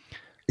row.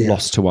 Yeah.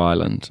 Lost to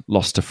Ireland,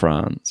 lost to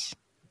France,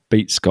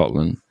 beat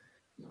Scotland,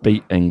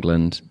 beat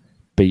England,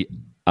 beat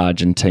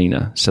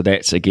Argentina. So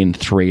that's again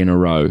 3 in a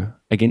row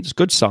against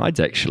good sides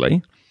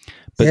actually.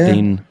 but Yeah,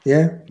 then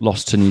yeah.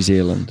 lost to New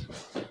Zealand,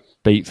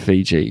 beat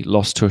Fiji,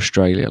 lost to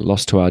Australia,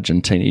 lost to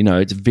Argentina. You know,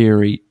 it's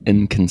very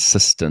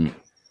inconsistent.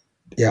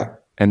 Yeah.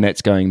 And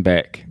that's going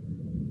back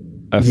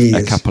a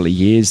Years. couple of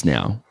years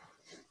now.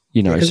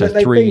 You know, 'Cause so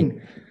they've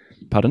been-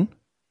 Pardon?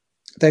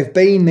 They've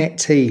been that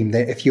team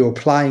that if you were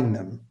playing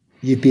them,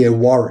 you'd be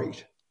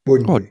worried,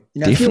 wouldn't Oh, you?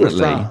 You know, if you were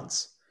definitely.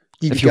 France,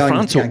 you'd If be you're going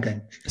France to the or game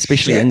going,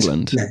 especially "Shit."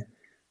 England. No.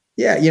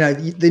 Yeah, you know,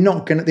 they're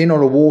not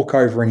a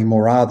walkover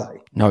anymore, are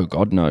they? No,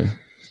 God, no.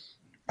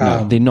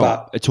 No, they're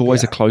not. but, It's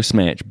always yeah. a close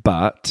match,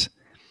 but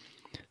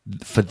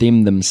for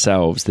them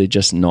themselves, they're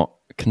just not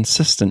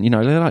consistent. You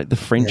know, they're like the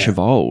French of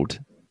old.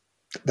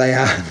 They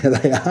are.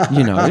 They are.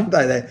 You know. Aren't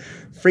they? They're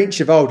French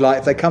of old. Like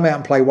if they come out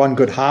and play one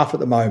good half at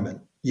the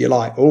moment, you're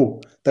like,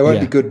 oh, they won't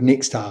Yeah. be good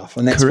next half,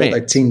 and that's Correct. what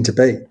they tend to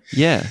be.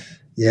 Yeah.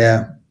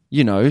 Yeah.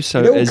 You know,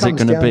 so It all is it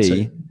comes going to down be?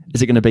 to-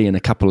 Is it going to be in a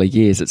couple of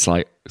years? It's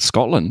like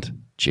Scotland.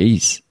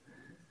 Jeez.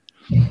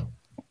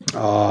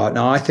 Oh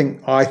no, I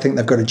think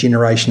they've got a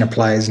generation of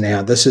players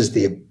now. This is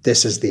their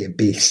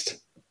best.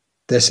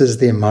 This is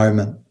their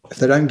moment. If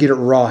they don't get it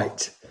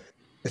right,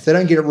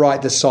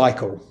 this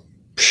cycle,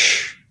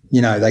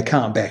 you know, they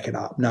can't back it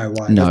up. No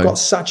way. No. They've got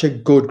such a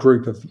good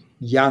group of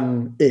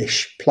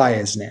young-ish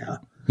players now.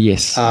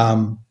 Yes.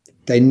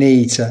 They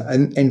need to,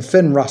 and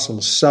Finn Russell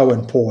is so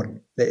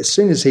important that as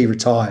soon as he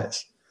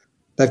retires,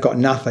 they've got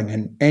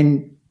nothing.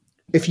 And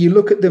if you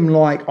look at them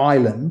like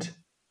Ireland,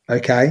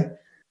 okay,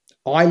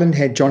 Ireland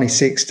had Johnny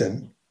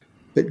Sexton,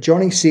 but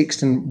Johnny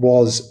Sexton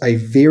was a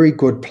very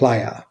good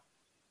player,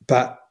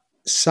 but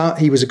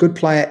he was a good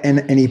player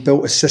and he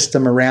built a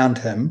system around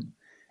him.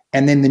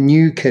 And then the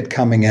new kid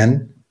coming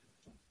in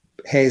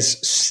has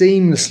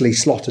seamlessly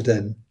slotted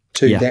in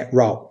to that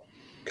role.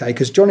 Okay,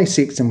 because Johnny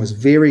Sexton was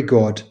very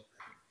good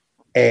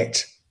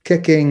at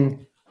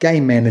kicking,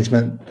 game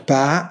management,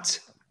 but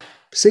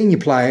senior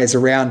players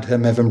around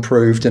him have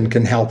improved and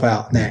can help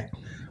out in that.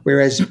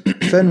 Whereas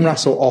Finn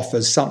Russell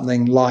offers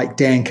something like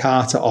Dan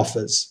Carter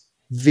offers,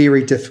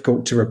 very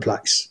difficult to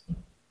replace.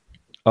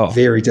 Oh,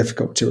 Very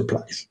difficult to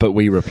replace. but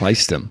we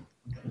replaced him.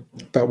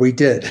 But we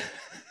did.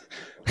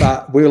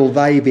 But will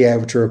they be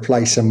able to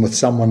replace him with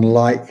someone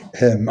like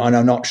him? And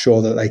I'm not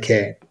sure that they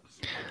can.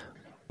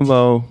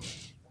 Well,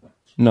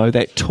 no,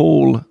 that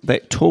tall,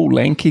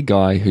 lanky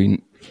guy who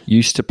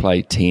used to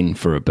play 10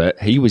 for a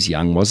bit, he was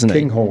young, wasn't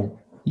he? Kinghorn.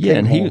 Yeah,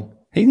 and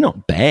he's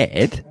not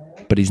bad,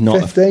 but he's not.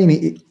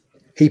 15.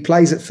 He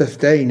plays at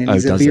 15 and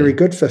he's a does he? very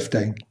good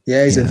 15.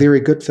 Yeah, he's a very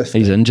good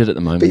 15. He's injured at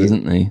the moment,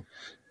 isn't he?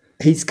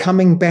 He's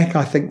coming back,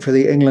 I think, for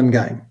the England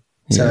game.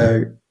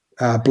 So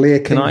Blair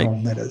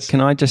Kinghorn, that is. Can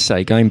I just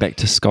say, going back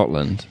to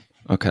Scotland,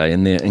 okay,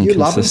 and their inconsistency. You're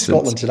loving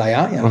Scotland today,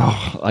 aren't you?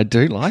 Oh, I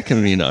do like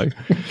him, you know.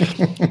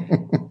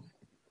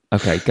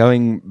 Okay,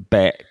 going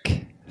back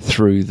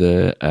through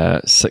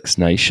the Six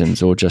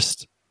Nations or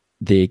just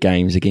their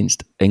games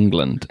against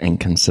England and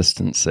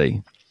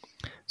consistency.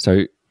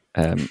 So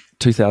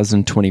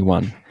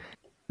 2021,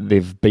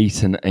 they've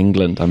beaten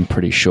England, I'm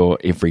pretty sure,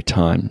 every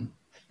time.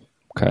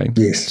 Okay.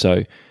 Yes.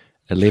 So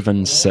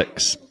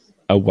 11-6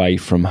 away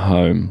from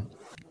home.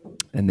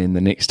 And then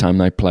the next time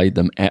they played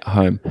them at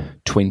home,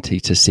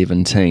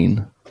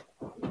 20-17.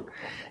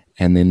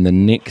 And then the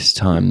next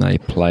time they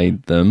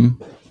played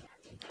them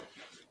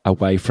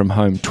away from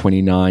home,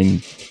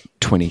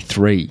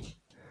 29-23.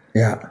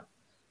 Yeah.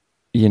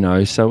 You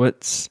know, so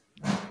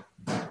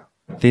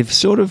they've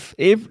sort of,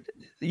 they've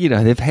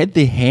had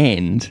their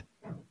hand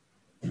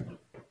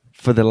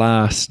for the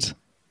last,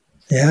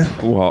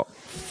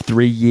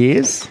 3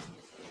 years?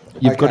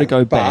 You've got to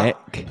go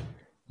back.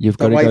 You've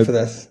got to go for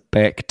this.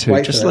 back to,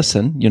 just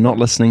listen, you're not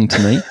listening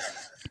to me.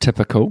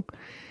 Typical.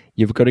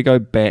 You've got to go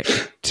back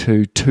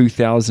to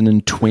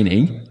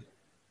 2020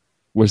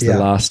 was the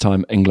last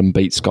time England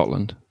beat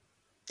Scotland.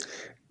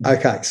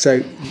 Okay,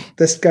 so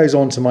this goes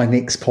on to my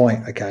next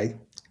point, okay?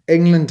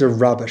 England are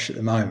rubbish at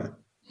the moment,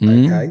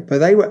 okay? But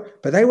they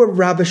were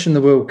rubbish in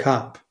the World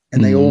Cup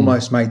and they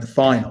almost made the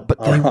final. But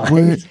they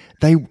weren't.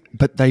 They were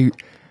rubbish.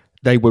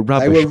 They were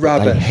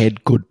rubbish. But they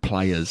had good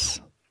players.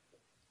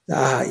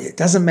 It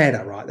doesn't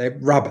matter, right? They're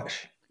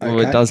rubbish. Okay?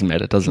 Well, it doesn't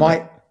matter, doesn't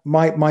it?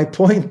 My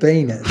point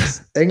being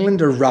is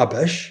England are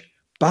rubbish,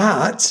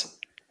 but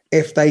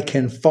if they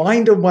can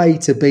find a way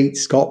to beat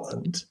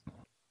Scotland,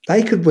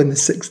 they could win the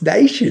Six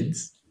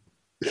Nations.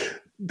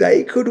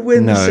 They could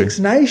win the Six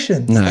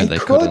Nations. No, they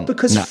could couldn't.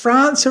 because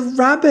France are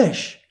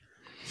rubbish.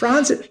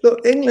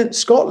 England,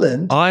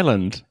 Scotland.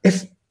 Ireland.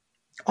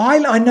 I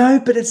know,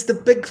 but it's the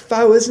big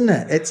foe, isn't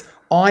it? It's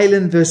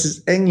Ireland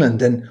versus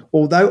England. And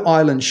although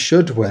Ireland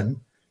should win,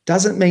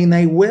 doesn't mean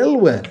they will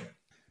win.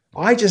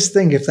 I just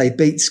think if they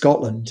beat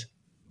Scotland,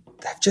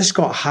 they've just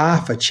got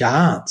half a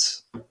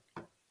chance.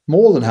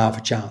 More than half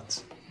a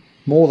chance.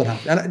 More than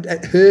half. And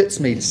it hurts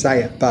me to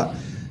say it, but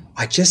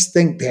I just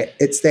think that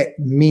it's that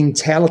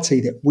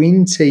mentality that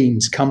when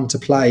teams come to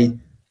play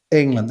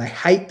England, they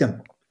hate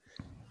them.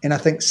 And I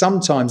think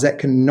sometimes that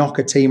can knock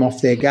a team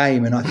off their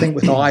game. And I think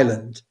with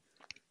Ireland,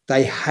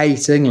 they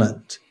hate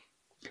England.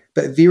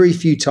 But very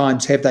few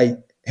times have they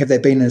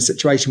been in a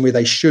situation where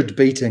they should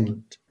beat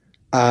England.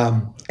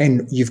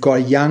 and you've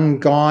got young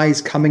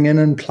guys coming in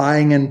and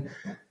playing, and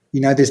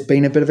there's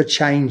been a bit of a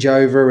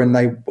changeover, and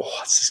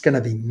it's just going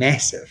to be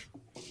massive.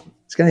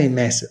 It's going to be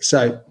massive.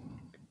 So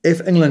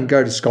if England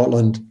go to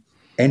Scotland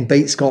and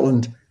beat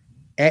Scotland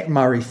at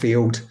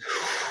Murrayfield,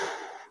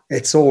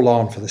 it's all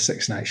on for the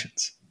Six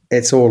Nations.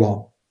 It's all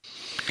on.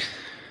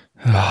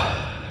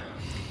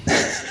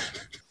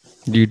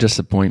 You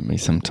disappoint me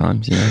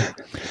sometimes,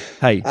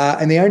 Hey,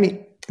 and the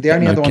only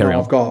other one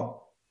I've got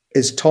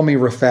is Tommy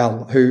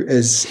Rafell, who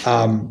is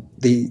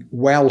the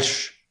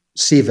Welsh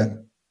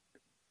 7.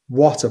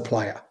 What a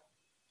player!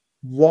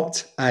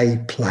 What a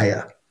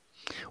player!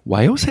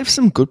 Wales have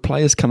some good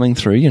players coming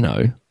through,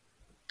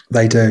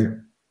 They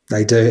do.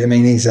 I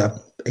mean, he's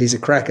a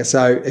cracker.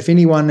 So if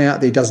anyone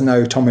out there doesn't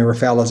know who Tommy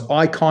Rafell is,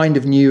 I kind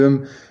of knew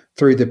him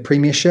through the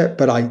Premiership,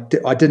 but I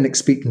didn't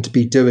expect him to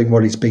be doing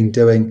what he's been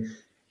doing.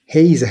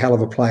 He's a hell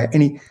of a player.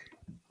 And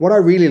what I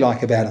really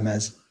like about him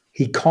is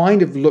he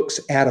kind of looks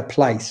out of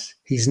place.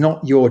 He's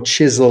not your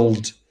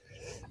chiseled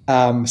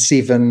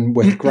 7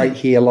 with great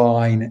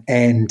hairline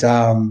and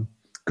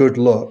good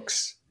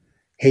looks.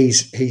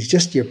 He's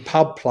just your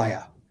pub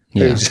player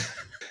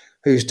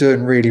who's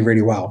doing really,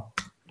 really well.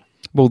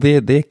 Well,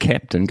 their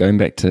captain, going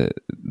back to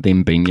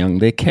them being young,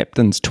 their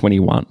captain's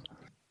 21.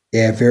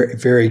 Yeah, very,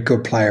 very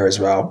good player as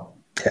well.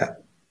 Yeah.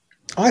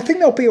 I think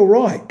they'll be all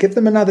right. Give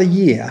them another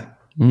year.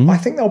 I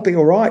think they'll be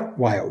all right,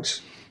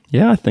 Wales.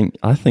 Yeah, I think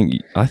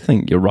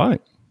you're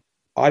right.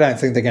 I don't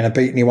think they're going to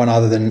beat anyone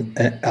other than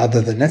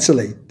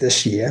Italy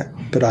this year,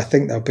 but I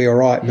think they'll be all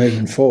right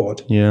moving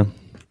forward. Yeah.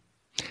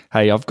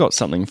 Hey, I've got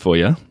something for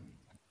you.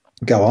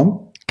 Go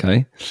on.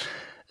 Okay.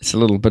 It's a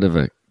little bit of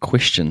a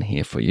question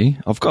here for you.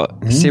 I've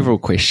got several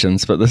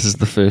questions, but this is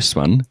the first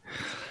one.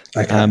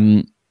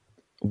 Okay.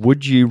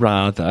 Would you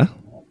rather...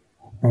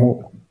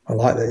 Oh, I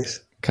like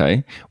these.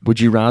 Okay. Would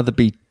you rather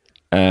be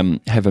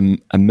have £1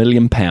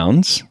 million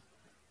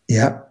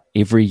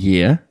every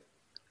year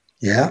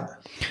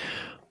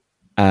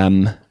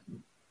and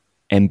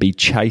be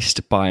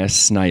chased by a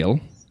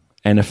snail,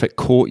 and if it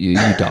caught you,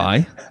 you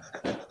die?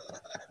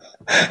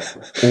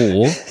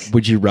 Or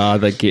would you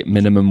rather get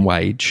minimum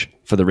wage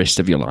for the rest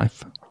of your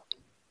life?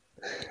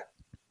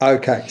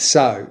 Okay,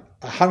 so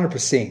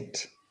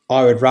 100%,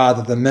 I would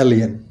rather the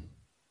million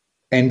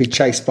and be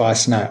chased by a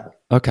snail.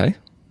 Okay,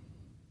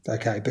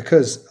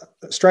 because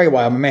straight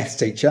away I'm a maths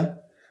teacher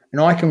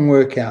and I can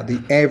work out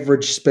the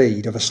average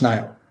speed of a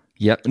snail.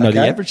 Yep. No,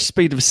 the average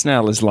speed of a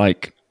snail is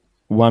like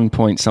 1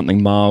 point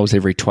something miles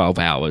every 12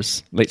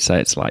 hours. Let's say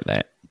it's like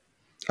that.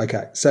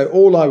 Okay, so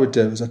all I would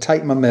do is I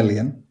take my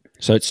million.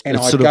 So it's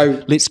sort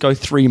of, let's go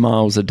 3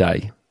 miles a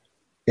day.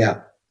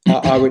 Yeah,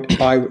 I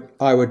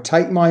would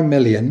take my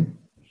million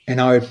and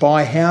I would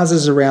buy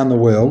houses around the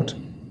world.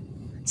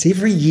 It's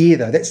every year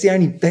though. That's the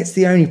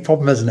only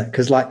problem, isn't it?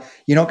 Because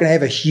you're not going to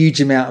have a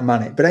huge amount of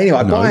money. But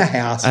anyway, buy a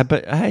house.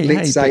 But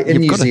let's say in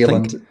New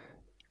Zealand.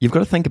 You've got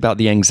to think about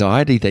the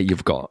anxiety that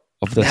you've got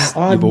of this.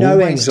 I have you've no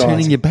always anxiety.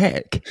 Turning your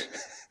back.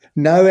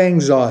 No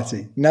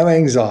anxiety,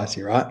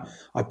 right?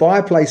 I buy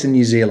a place in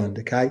New Zealand.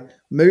 Okay,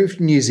 move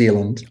to New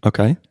Zealand.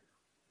 Okay.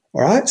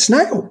 All right,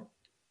 snail.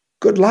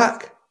 Good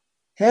luck.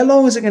 How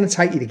long is it going to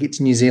take you to get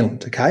to New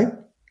Zealand? Okay,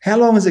 how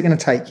long is it going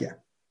to take you?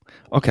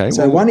 Okay.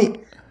 So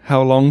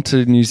how long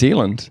to New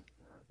Zealand?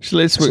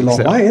 Let's work it's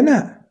a long way, isn't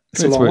it?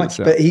 It's a long way.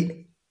 But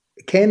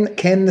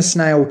can the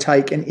snail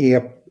take an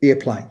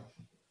airplane?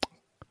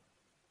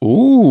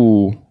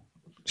 Ooh.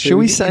 Shall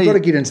we say? You've got to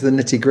get into the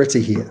nitty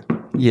gritty here.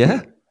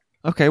 Yeah.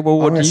 Okay. Well,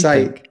 what do you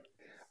think?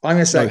 I'm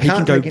going to say he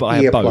can go by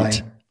a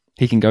boat.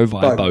 He can go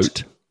via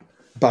boat.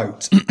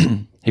 Boat. He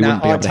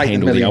wouldn't be able to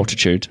handle the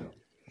altitude.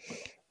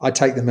 I'd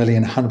take the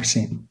million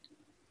 100%.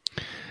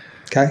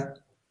 Okay.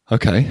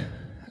 Okay.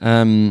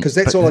 Because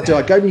that's all I do.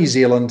 I go to New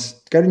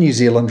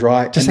Zealand,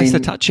 right? Just has to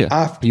touch you.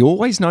 He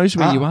always knows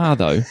where you are,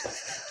 though.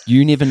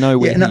 You never know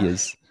where he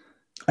is.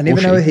 I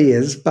never know where he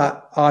is,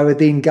 but I would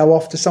then go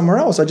off to somewhere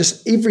else.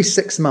 Every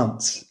 6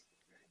 months.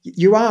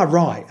 You are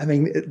right. I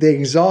mean, the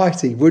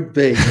anxiety would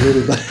be a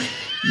little bit.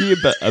 Yeah,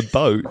 but a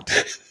boat.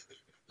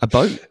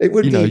 It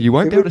would be. You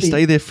won't be able to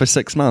stay there for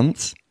 6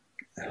 months.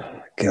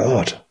 Oh,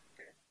 God.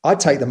 I'd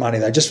take the money,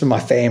 though, just for my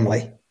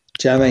family.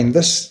 Do you know what I mean?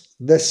 This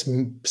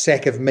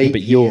sack of meat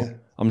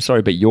I'm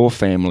sorry, but your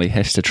family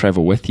has to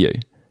travel with you.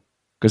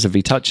 Because if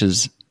he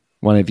touches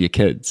one of your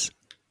kids...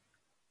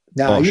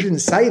 No, you didn't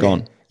say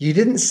that. You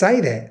didn't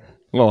say that.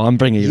 Well, I'm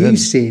bringing it in. You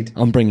said...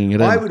 I'm bringing it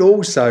in. I would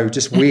also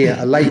just wear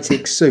a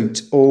latex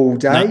suit all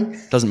day. No,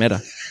 doesn't matter.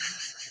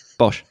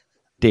 Bosh.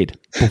 Dead.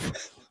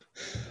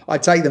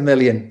 I'd take the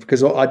million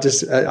because I'd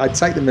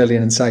take the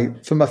million and say,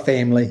 for my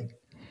family,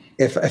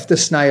 if the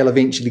snail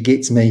eventually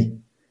gets me,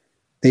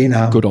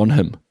 then... good on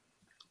him.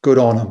 Good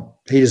on him.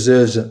 He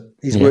deserves it.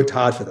 He's worked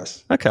hard for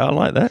this. Okay, I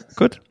like that.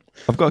 Good.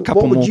 I've got a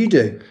couple more. What would you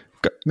do?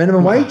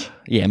 Minimum wage?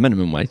 Yeah,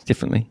 minimum wage,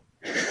 definitely.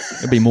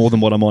 It'd be more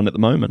than what I'm on at the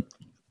moment.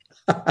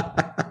 I've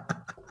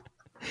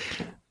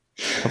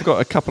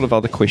got a couple of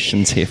other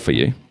questions here for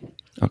you.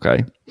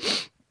 Okay.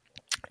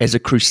 As a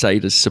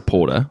Crusaders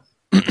supporter,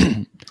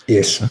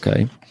 Yes.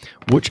 Okay.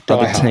 Which Die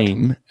other hard.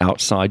 team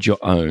outside your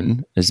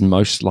own is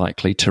most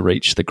likely to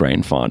reach the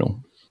grand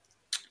final?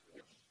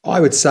 I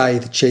would say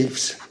the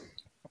Chiefs.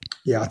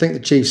 Yeah, I think the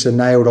Chiefs are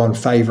nailed on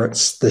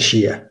favourites this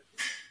year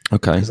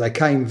Okay. because they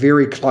came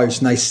very close.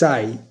 And they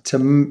say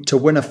to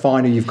win a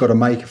final, you've got to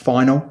make a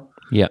final.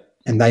 Yeah.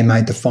 And they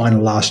made the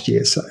final last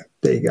year. So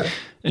there you go.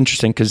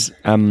 Interesting, because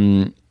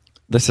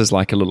this is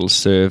like a little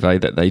survey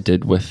that they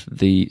did with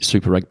the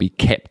Super Rugby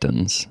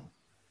captains,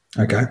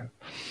 Okay.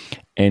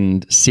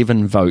 and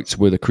 7 votes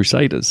were the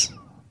Crusaders.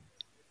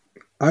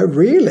 Oh,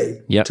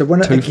 really? Yep. To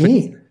win it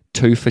again?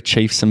 2 for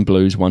Chiefs and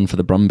Blues, 1 for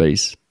the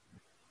Brumbies.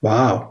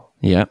 Wow.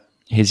 Yeah.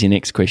 Here's your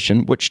next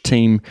question. Which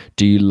team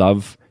do you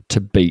love to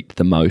beat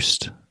the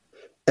most?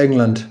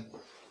 England.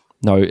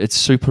 No, it's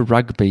Super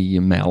Rugby, you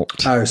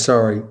melt. Oh,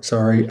 sorry.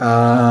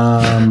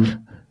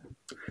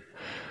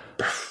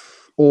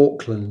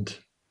 Auckland.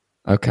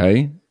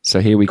 Okay, so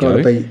here we Got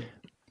to go. beat.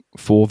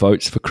 4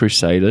 votes for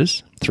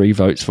Crusaders, 3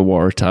 votes for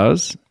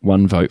Waratahs,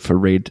 1 vote for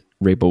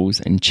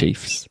Rebels and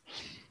Chiefs.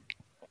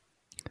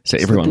 So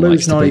The everyone Blues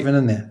likes to not beat. even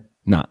in there.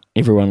 Nah,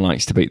 everyone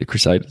likes to beat the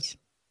Crusaders.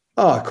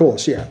 Oh, of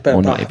course, yeah. But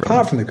Or not apart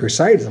everyone. from the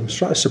Crusaders, I'm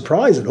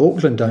surprised that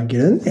Auckland don't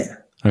get in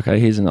there. Okay,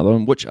 here's another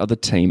one. Which other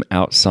team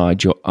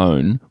outside your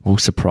own will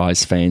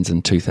surprise fans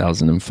in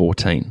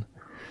 2014?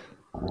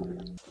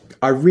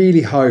 I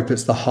really hope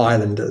it's the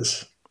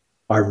Highlanders.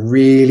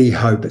 Highlanders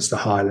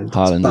Highlanders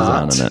but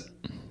aren't in it.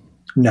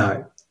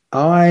 No.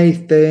 I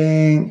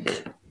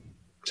think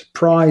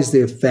surprise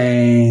their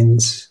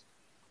fans.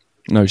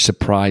 No,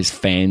 surprise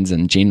fans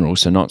in general,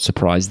 so not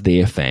surprise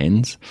their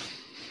fans.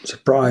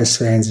 Surprise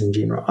fans in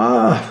general.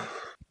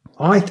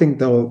 I think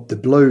the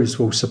Blues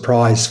will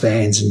surprise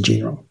fans in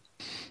general.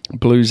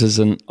 Blues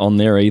isn't on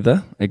there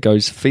either. It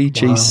goes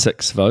Fiji, Wow.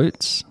 6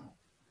 votes.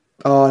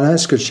 Oh, no,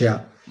 that's a good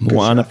shout. Good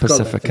Moana shout. Forgot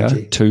about Pacifica,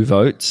 Fiji. 2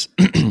 votes.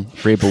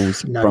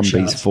 Rebels, No Brumbies,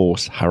 chance.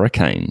 Force,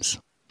 Hurricanes.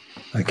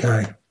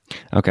 Okay.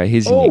 Okay,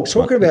 here's your Oh, next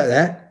talking one. about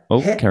that.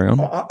 Oh, carry on.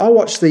 I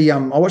watched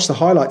the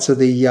highlights of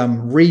the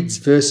Reeds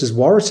versus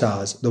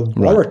Waratahs. The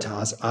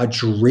Waratahs are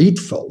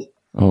dreadful.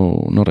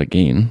 Oh, not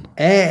again.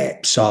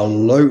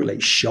 Absolutely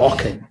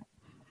shocking.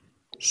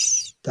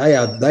 They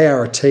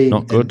are a team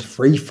Not good. in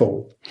free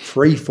fall,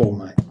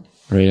 mate.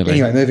 Really?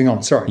 Anyway, moving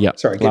on. Sorry. Yeah.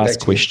 Sorry. Get back Last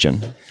to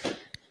question.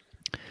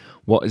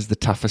 What is the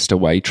toughest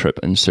away trip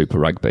in Super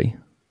Rugby?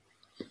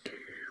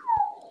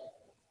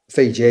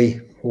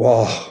 Fiji.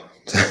 Whoa.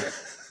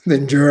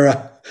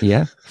 Mindura.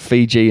 Yeah,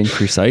 Fiji and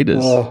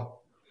Crusaders, Oh.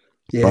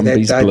 Yeah,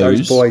 Brumbies, those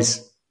Blues.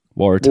 boys.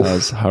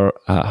 Waratahs,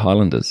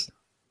 Highlanders.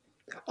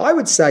 I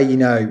would say,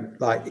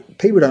 like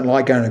people don't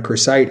like going to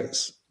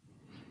Crusaders,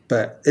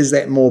 but is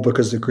that more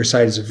because the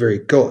Crusaders are very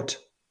good?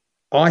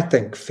 I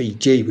think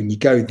Fiji, when you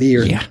go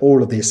there Yeah. and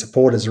all of their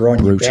supporters are on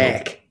Brutal. your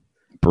back.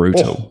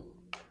 Brutal.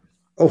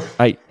 Oh,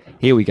 Hey,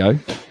 here we go.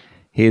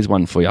 Here's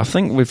one for you. I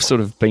think we've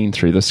sort of been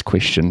through this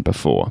question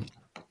before.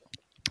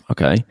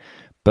 Okay,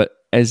 but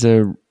as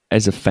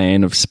a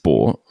fan of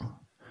sport,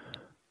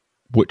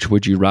 which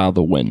would you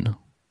rather win?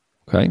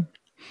 Okay,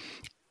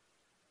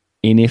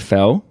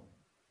 NFL,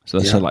 so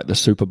Yeah. like the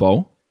Super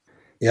Bowl,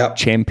 yeah.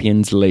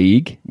 Champions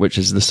League, which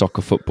is the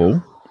soccer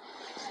football.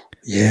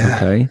 Yeah.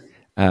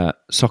 Okay,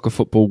 soccer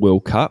football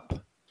World Cup,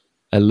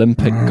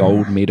 Olympic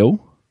gold medal,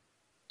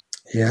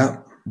 Yeah.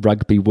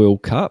 Rugby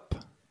World Cup.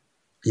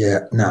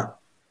 Yeah. No.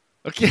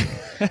 Okay,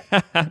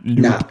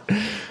 No.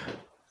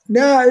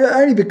 No,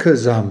 only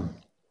because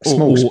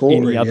small sport,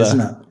 any really, other, isn't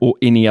it? or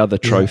any other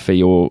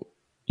trophy, or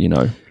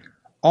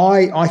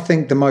I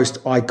think the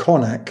most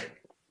iconic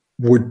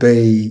would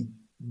be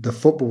the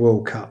Football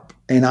World Cup,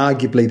 and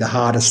arguably the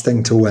hardest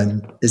thing to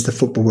win is the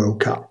Football World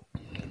Cup.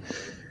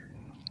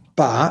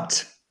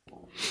 But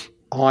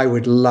I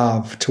would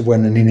love to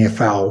win an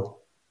NFL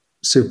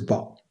Super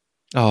Bowl.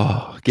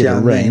 Oh, Do get you know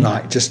a what I mean? ring.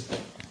 Like, just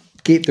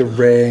get the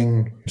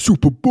ring.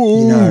 Super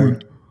Bowl.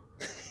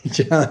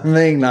 Do you know what I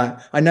mean? Like,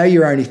 I know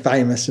you're only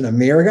famous in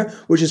America,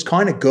 which is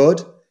kind of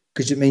good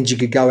because it means you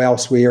could go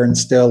elsewhere and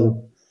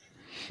still,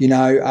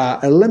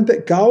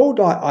 Olympic gold.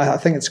 I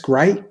think it's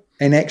great,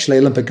 and actually,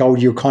 Olympic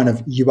gold, you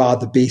are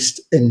the best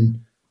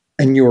in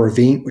your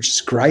event, which is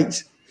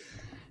great.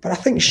 But I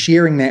think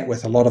sharing that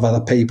with a lot of other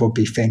people would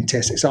be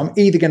fantastic. So I'm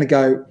either going to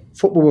go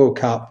Football World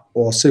Cup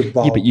or Super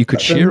Bowl. Yeah, but you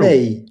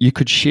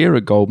could share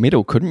a gold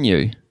medal, couldn't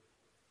you?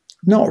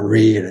 Not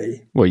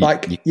really. Well,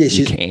 yes,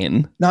 you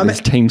can. No, I mean,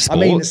 There's team sports.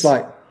 I mean, it's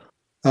like,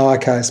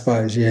 okay, I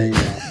suppose, yeah.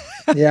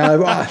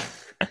 Yeah.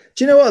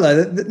 Do you know what,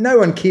 though? No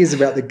one cares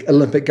about the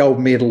Olympic gold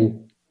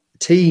medal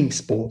team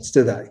sports,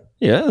 do they?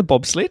 Yeah, the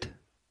bobsled.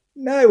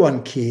 No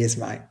one cares,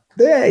 mate.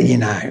 There,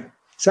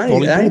 it's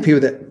only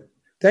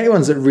the only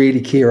ones that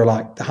really care are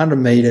like the 100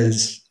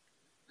 meters,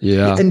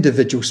 Yeah.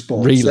 individual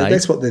sports. Relay.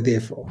 That's what they're there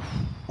for.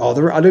 Oh,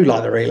 I do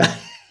like the relay.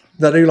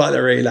 I do like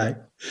the relay.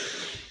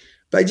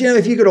 But,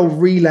 if you got a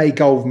relay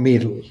gold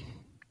medal,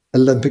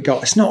 Olympic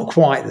gold, it's not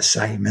quite the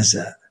same, is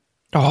it?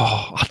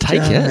 Oh, I'll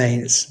take Do you know it. what I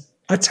mean?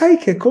 I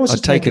take it, of course. I'll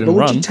take it but and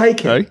would run. you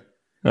take it?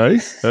 Hey,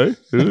 do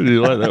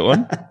you like that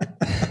one?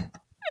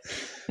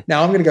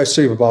 Now I'm going to go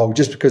Super Bowl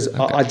just because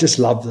I just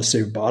love the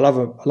Super Bowl. I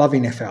love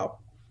NFL,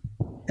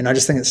 and I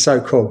just think it's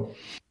so cool.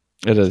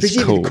 It is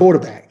especially cool. if you're the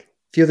quarterback.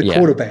 If you're the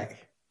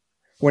quarterback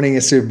winning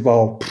a Super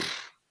Bowl,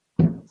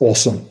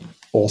 awesome,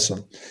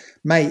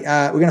 mate.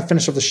 We're going to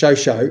finish off the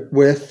show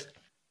with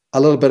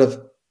a little bit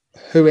of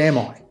Who Am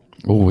I?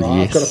 Oh, right?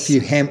 yes. I've got a few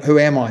Who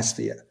Am I's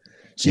for you.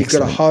 So you've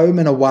got a home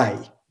and away,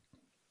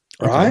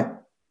 right? Okay.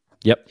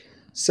 Yep.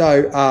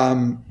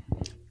 So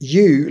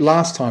you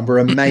last time were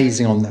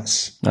amazing on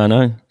this. I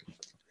know.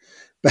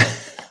 But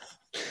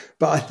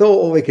I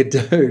thought what we could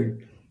do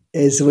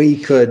is we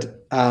could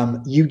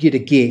you get a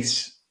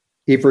guess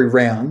every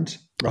round,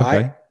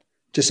 right? Okay.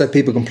 Just so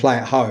people can play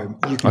at home.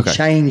 You can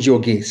change your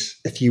guess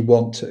if you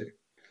want to,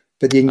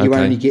 but then you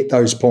only get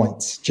those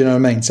points. Do you know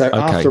what I mean? So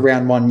after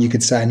round one, you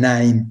could say a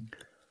name.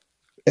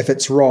 If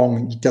it's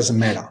wrong, it doesn't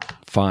matter.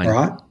 Fine. All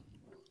right?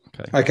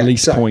 Okay.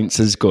 Least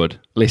points is good.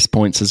 Less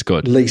points is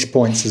good. Least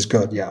points is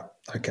good, yeah.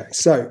 Okay.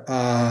 So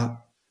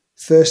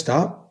first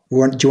up, do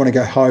you want to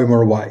go home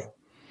or away?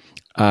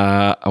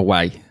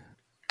 Away.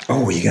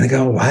 Oh, you're going to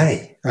go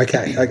away.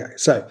 Okay.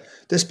 So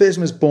this person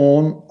was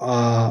born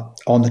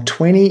on the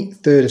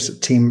 23rd of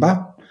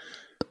September,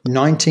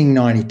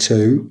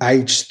 1992,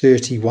 age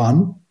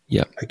 31.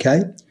 Yeah.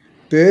 Okay.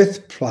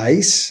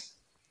 Birthplace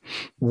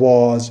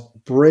was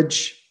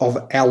Bridge of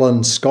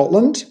Allen,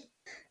 Scotland,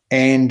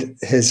 and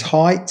his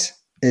height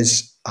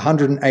is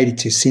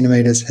 182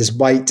 centimetres. His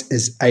weight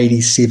is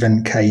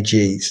 87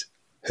 kgs.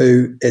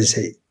 Who is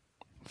he?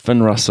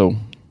 Finn Russell.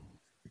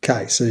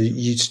 Okay, so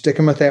you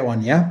sticking with that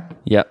one, yeah?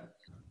 Yep.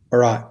 All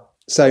right.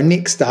 So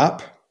next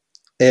up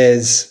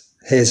is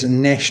his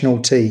national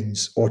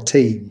teams or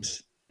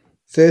teams.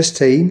 First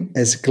team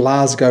is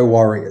Glasgow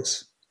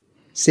Warriors.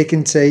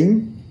 Second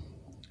team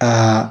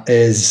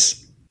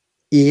is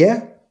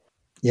Ayr.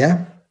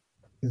 Yeah.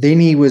 Then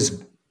he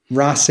was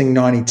Racing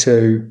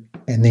 92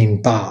 and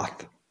then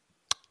Bath.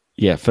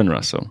 Yeah, Finn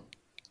Russell.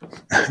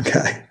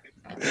 Okay.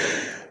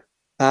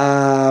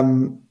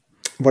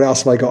 What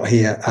else have I got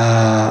here?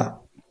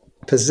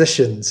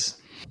 Positions.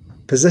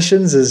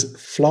 Positions is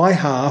fly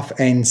half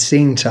and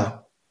centre.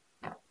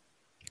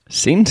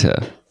 Centre?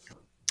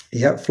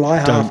 Yep, fly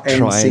half and Don't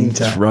try and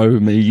centre. throw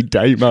me,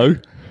 Damo.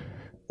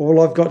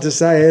 All I've got to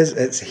say is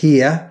it's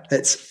here.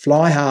 It's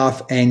fly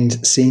half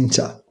and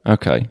centre.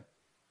 Okay.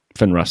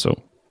 Finn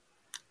Russell.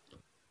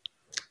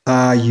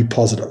 Are you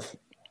positive?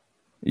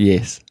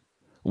 Yes.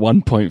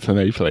 1 point for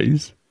me,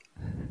 please.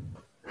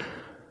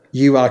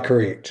 You are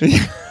correct.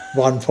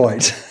 1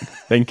 point.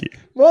 Thank you.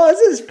 What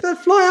is this? The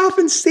fly half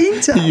and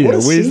centre. Yeah, what a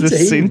where's the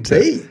centre he would centre?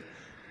 be.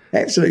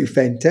 Absolutely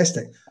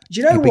fantastic.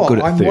 Do you know He'd be good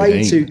what? at I'm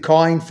way 13. too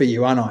kind for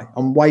you, aren't I?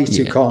 I'm way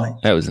too kind.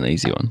 That was an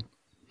easy one.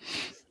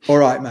 All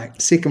right,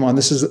 mate. Second one.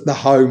 This is the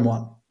home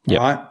one.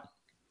 Yep. All right.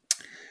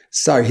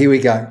 So here we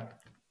go.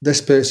 This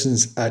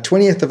person's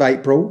 20th of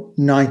April,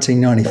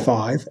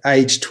 1995,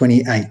 age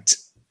 28.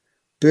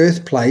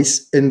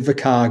 Birthplace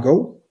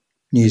Invercargill,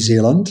 New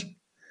Zealand.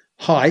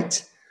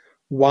 Height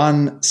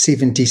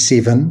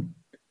 177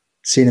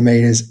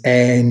 centimetres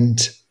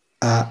and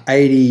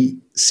 78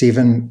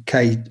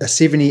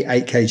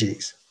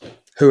 kgs.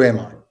 Who am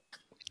I?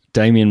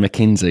 Damien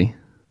McKenzie.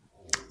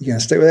 You going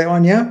to stick with that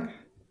one, yeah?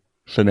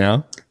 For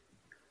now.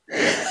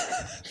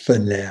 For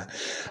now.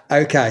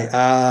 Okay,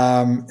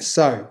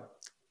 so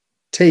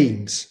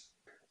teams.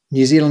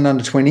 New Zealand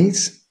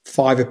under-20s,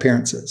 5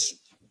 appearances.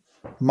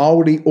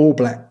 Māori All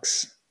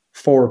Blacks,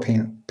 4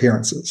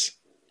 appearances.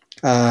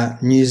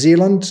 New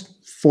Zealand,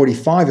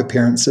 45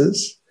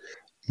 appearances.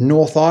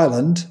 North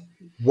Ireland,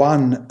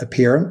 1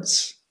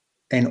 appearance.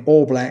 And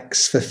All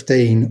Blacks,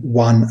 15,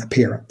 1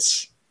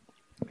 appearance.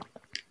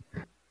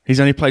 He's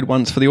only played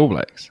once for the All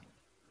Blacks.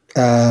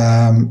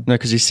 No,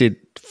 because he said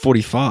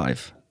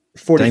 45.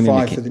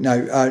 45 for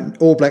the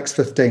All Blacks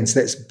 15, so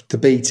that's the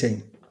B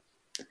team.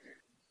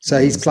 So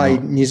he's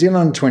played New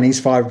Zealand 20s,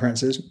 5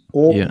 appearances.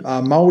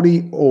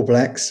 Māori All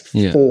Blacks,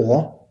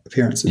 4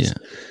 appearances. Yeah.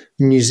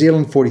 New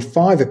Zealand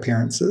 45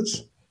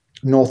 appearances.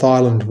 North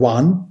Ireland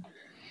 1,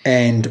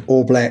 and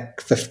All Black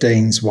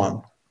 15s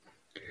 1.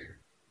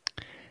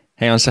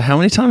 Hang on, so how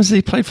many times has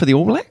he played for the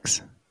All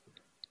Blacks?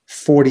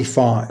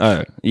 45.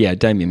 Oh, yeah,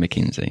 Damien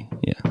McKenzie.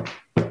 Yeah.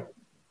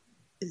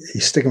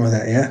 You're sticking with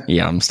that, yeah?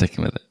 Yeah, I'm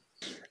sticking with it.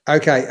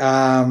 Okay.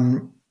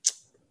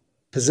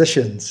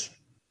 Positions.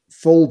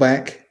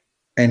 Fullback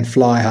and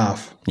fly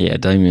half. Yeah,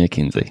 Damien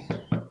McKenzie.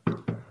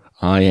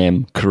 I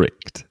am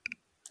correct.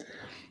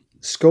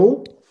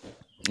 School?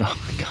 Oh,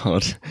 my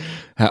God.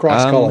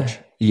 Christ College.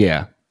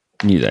 Yeah,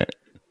 knew that.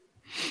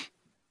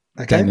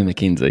 Okay. Damien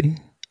McKenzie.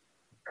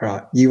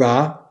 Right. You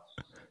are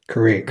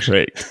correct.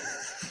 Correct.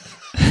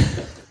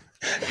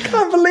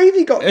 Can't believe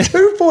you got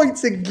 2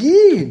 points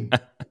again.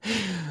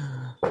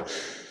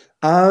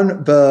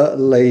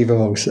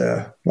 Unbelievable,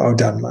 sir. Well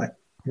done, mate.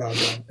 Well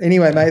done.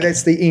 Anyway, mate,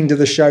 that's the end of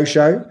the show.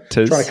 Trying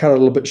to cut it a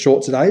little bit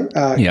short today.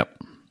 Yep.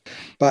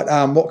 But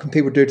what can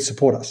people do to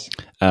support us?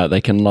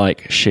 They can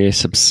like, share,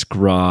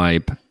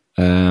 subscribe,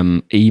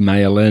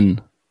 email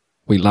in.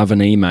 We love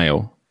an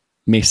email.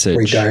 Message.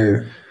 We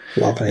do.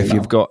 If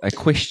you've got a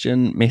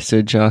question,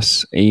 message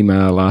us,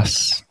 email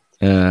us.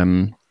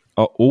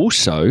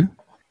 Also,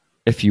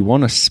 if you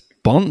want to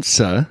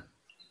sponsor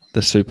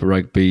the Super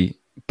Rugby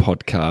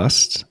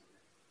podcast,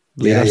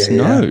 let us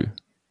know.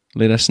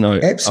 Let us know.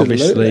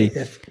 Absolutely.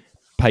 Obviously,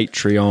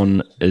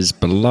 Patreon is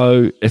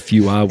below if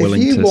you are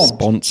willing to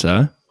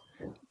sponsor.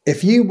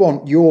 If you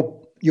want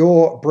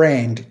your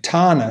brand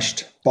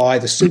tarnished by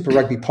the Super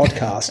Rugby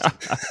podcast,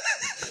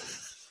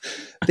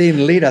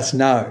 then let us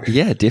know.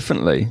 Yeah,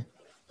 definitely.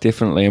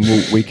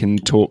 And we can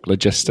talk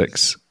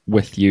logistics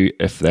with you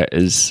if that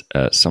is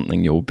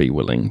something you'll be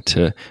willing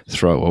to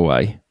throw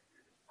away.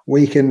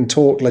 We can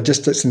talk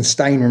logistics and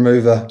stain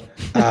remover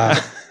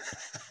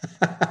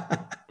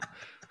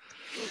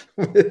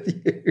with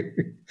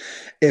you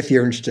if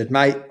you're interested,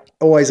 mate.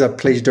 Always a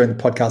pleasure doing the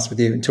podcast with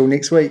you. Until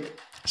next week.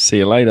 See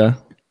you later.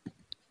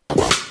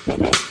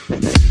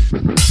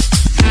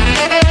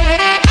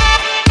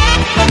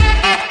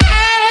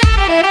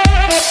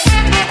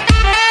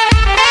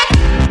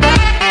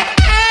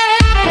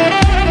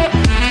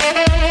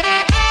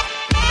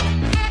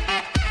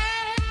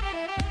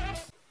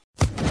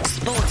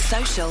 Sports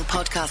Social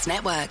Podcast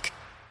Network.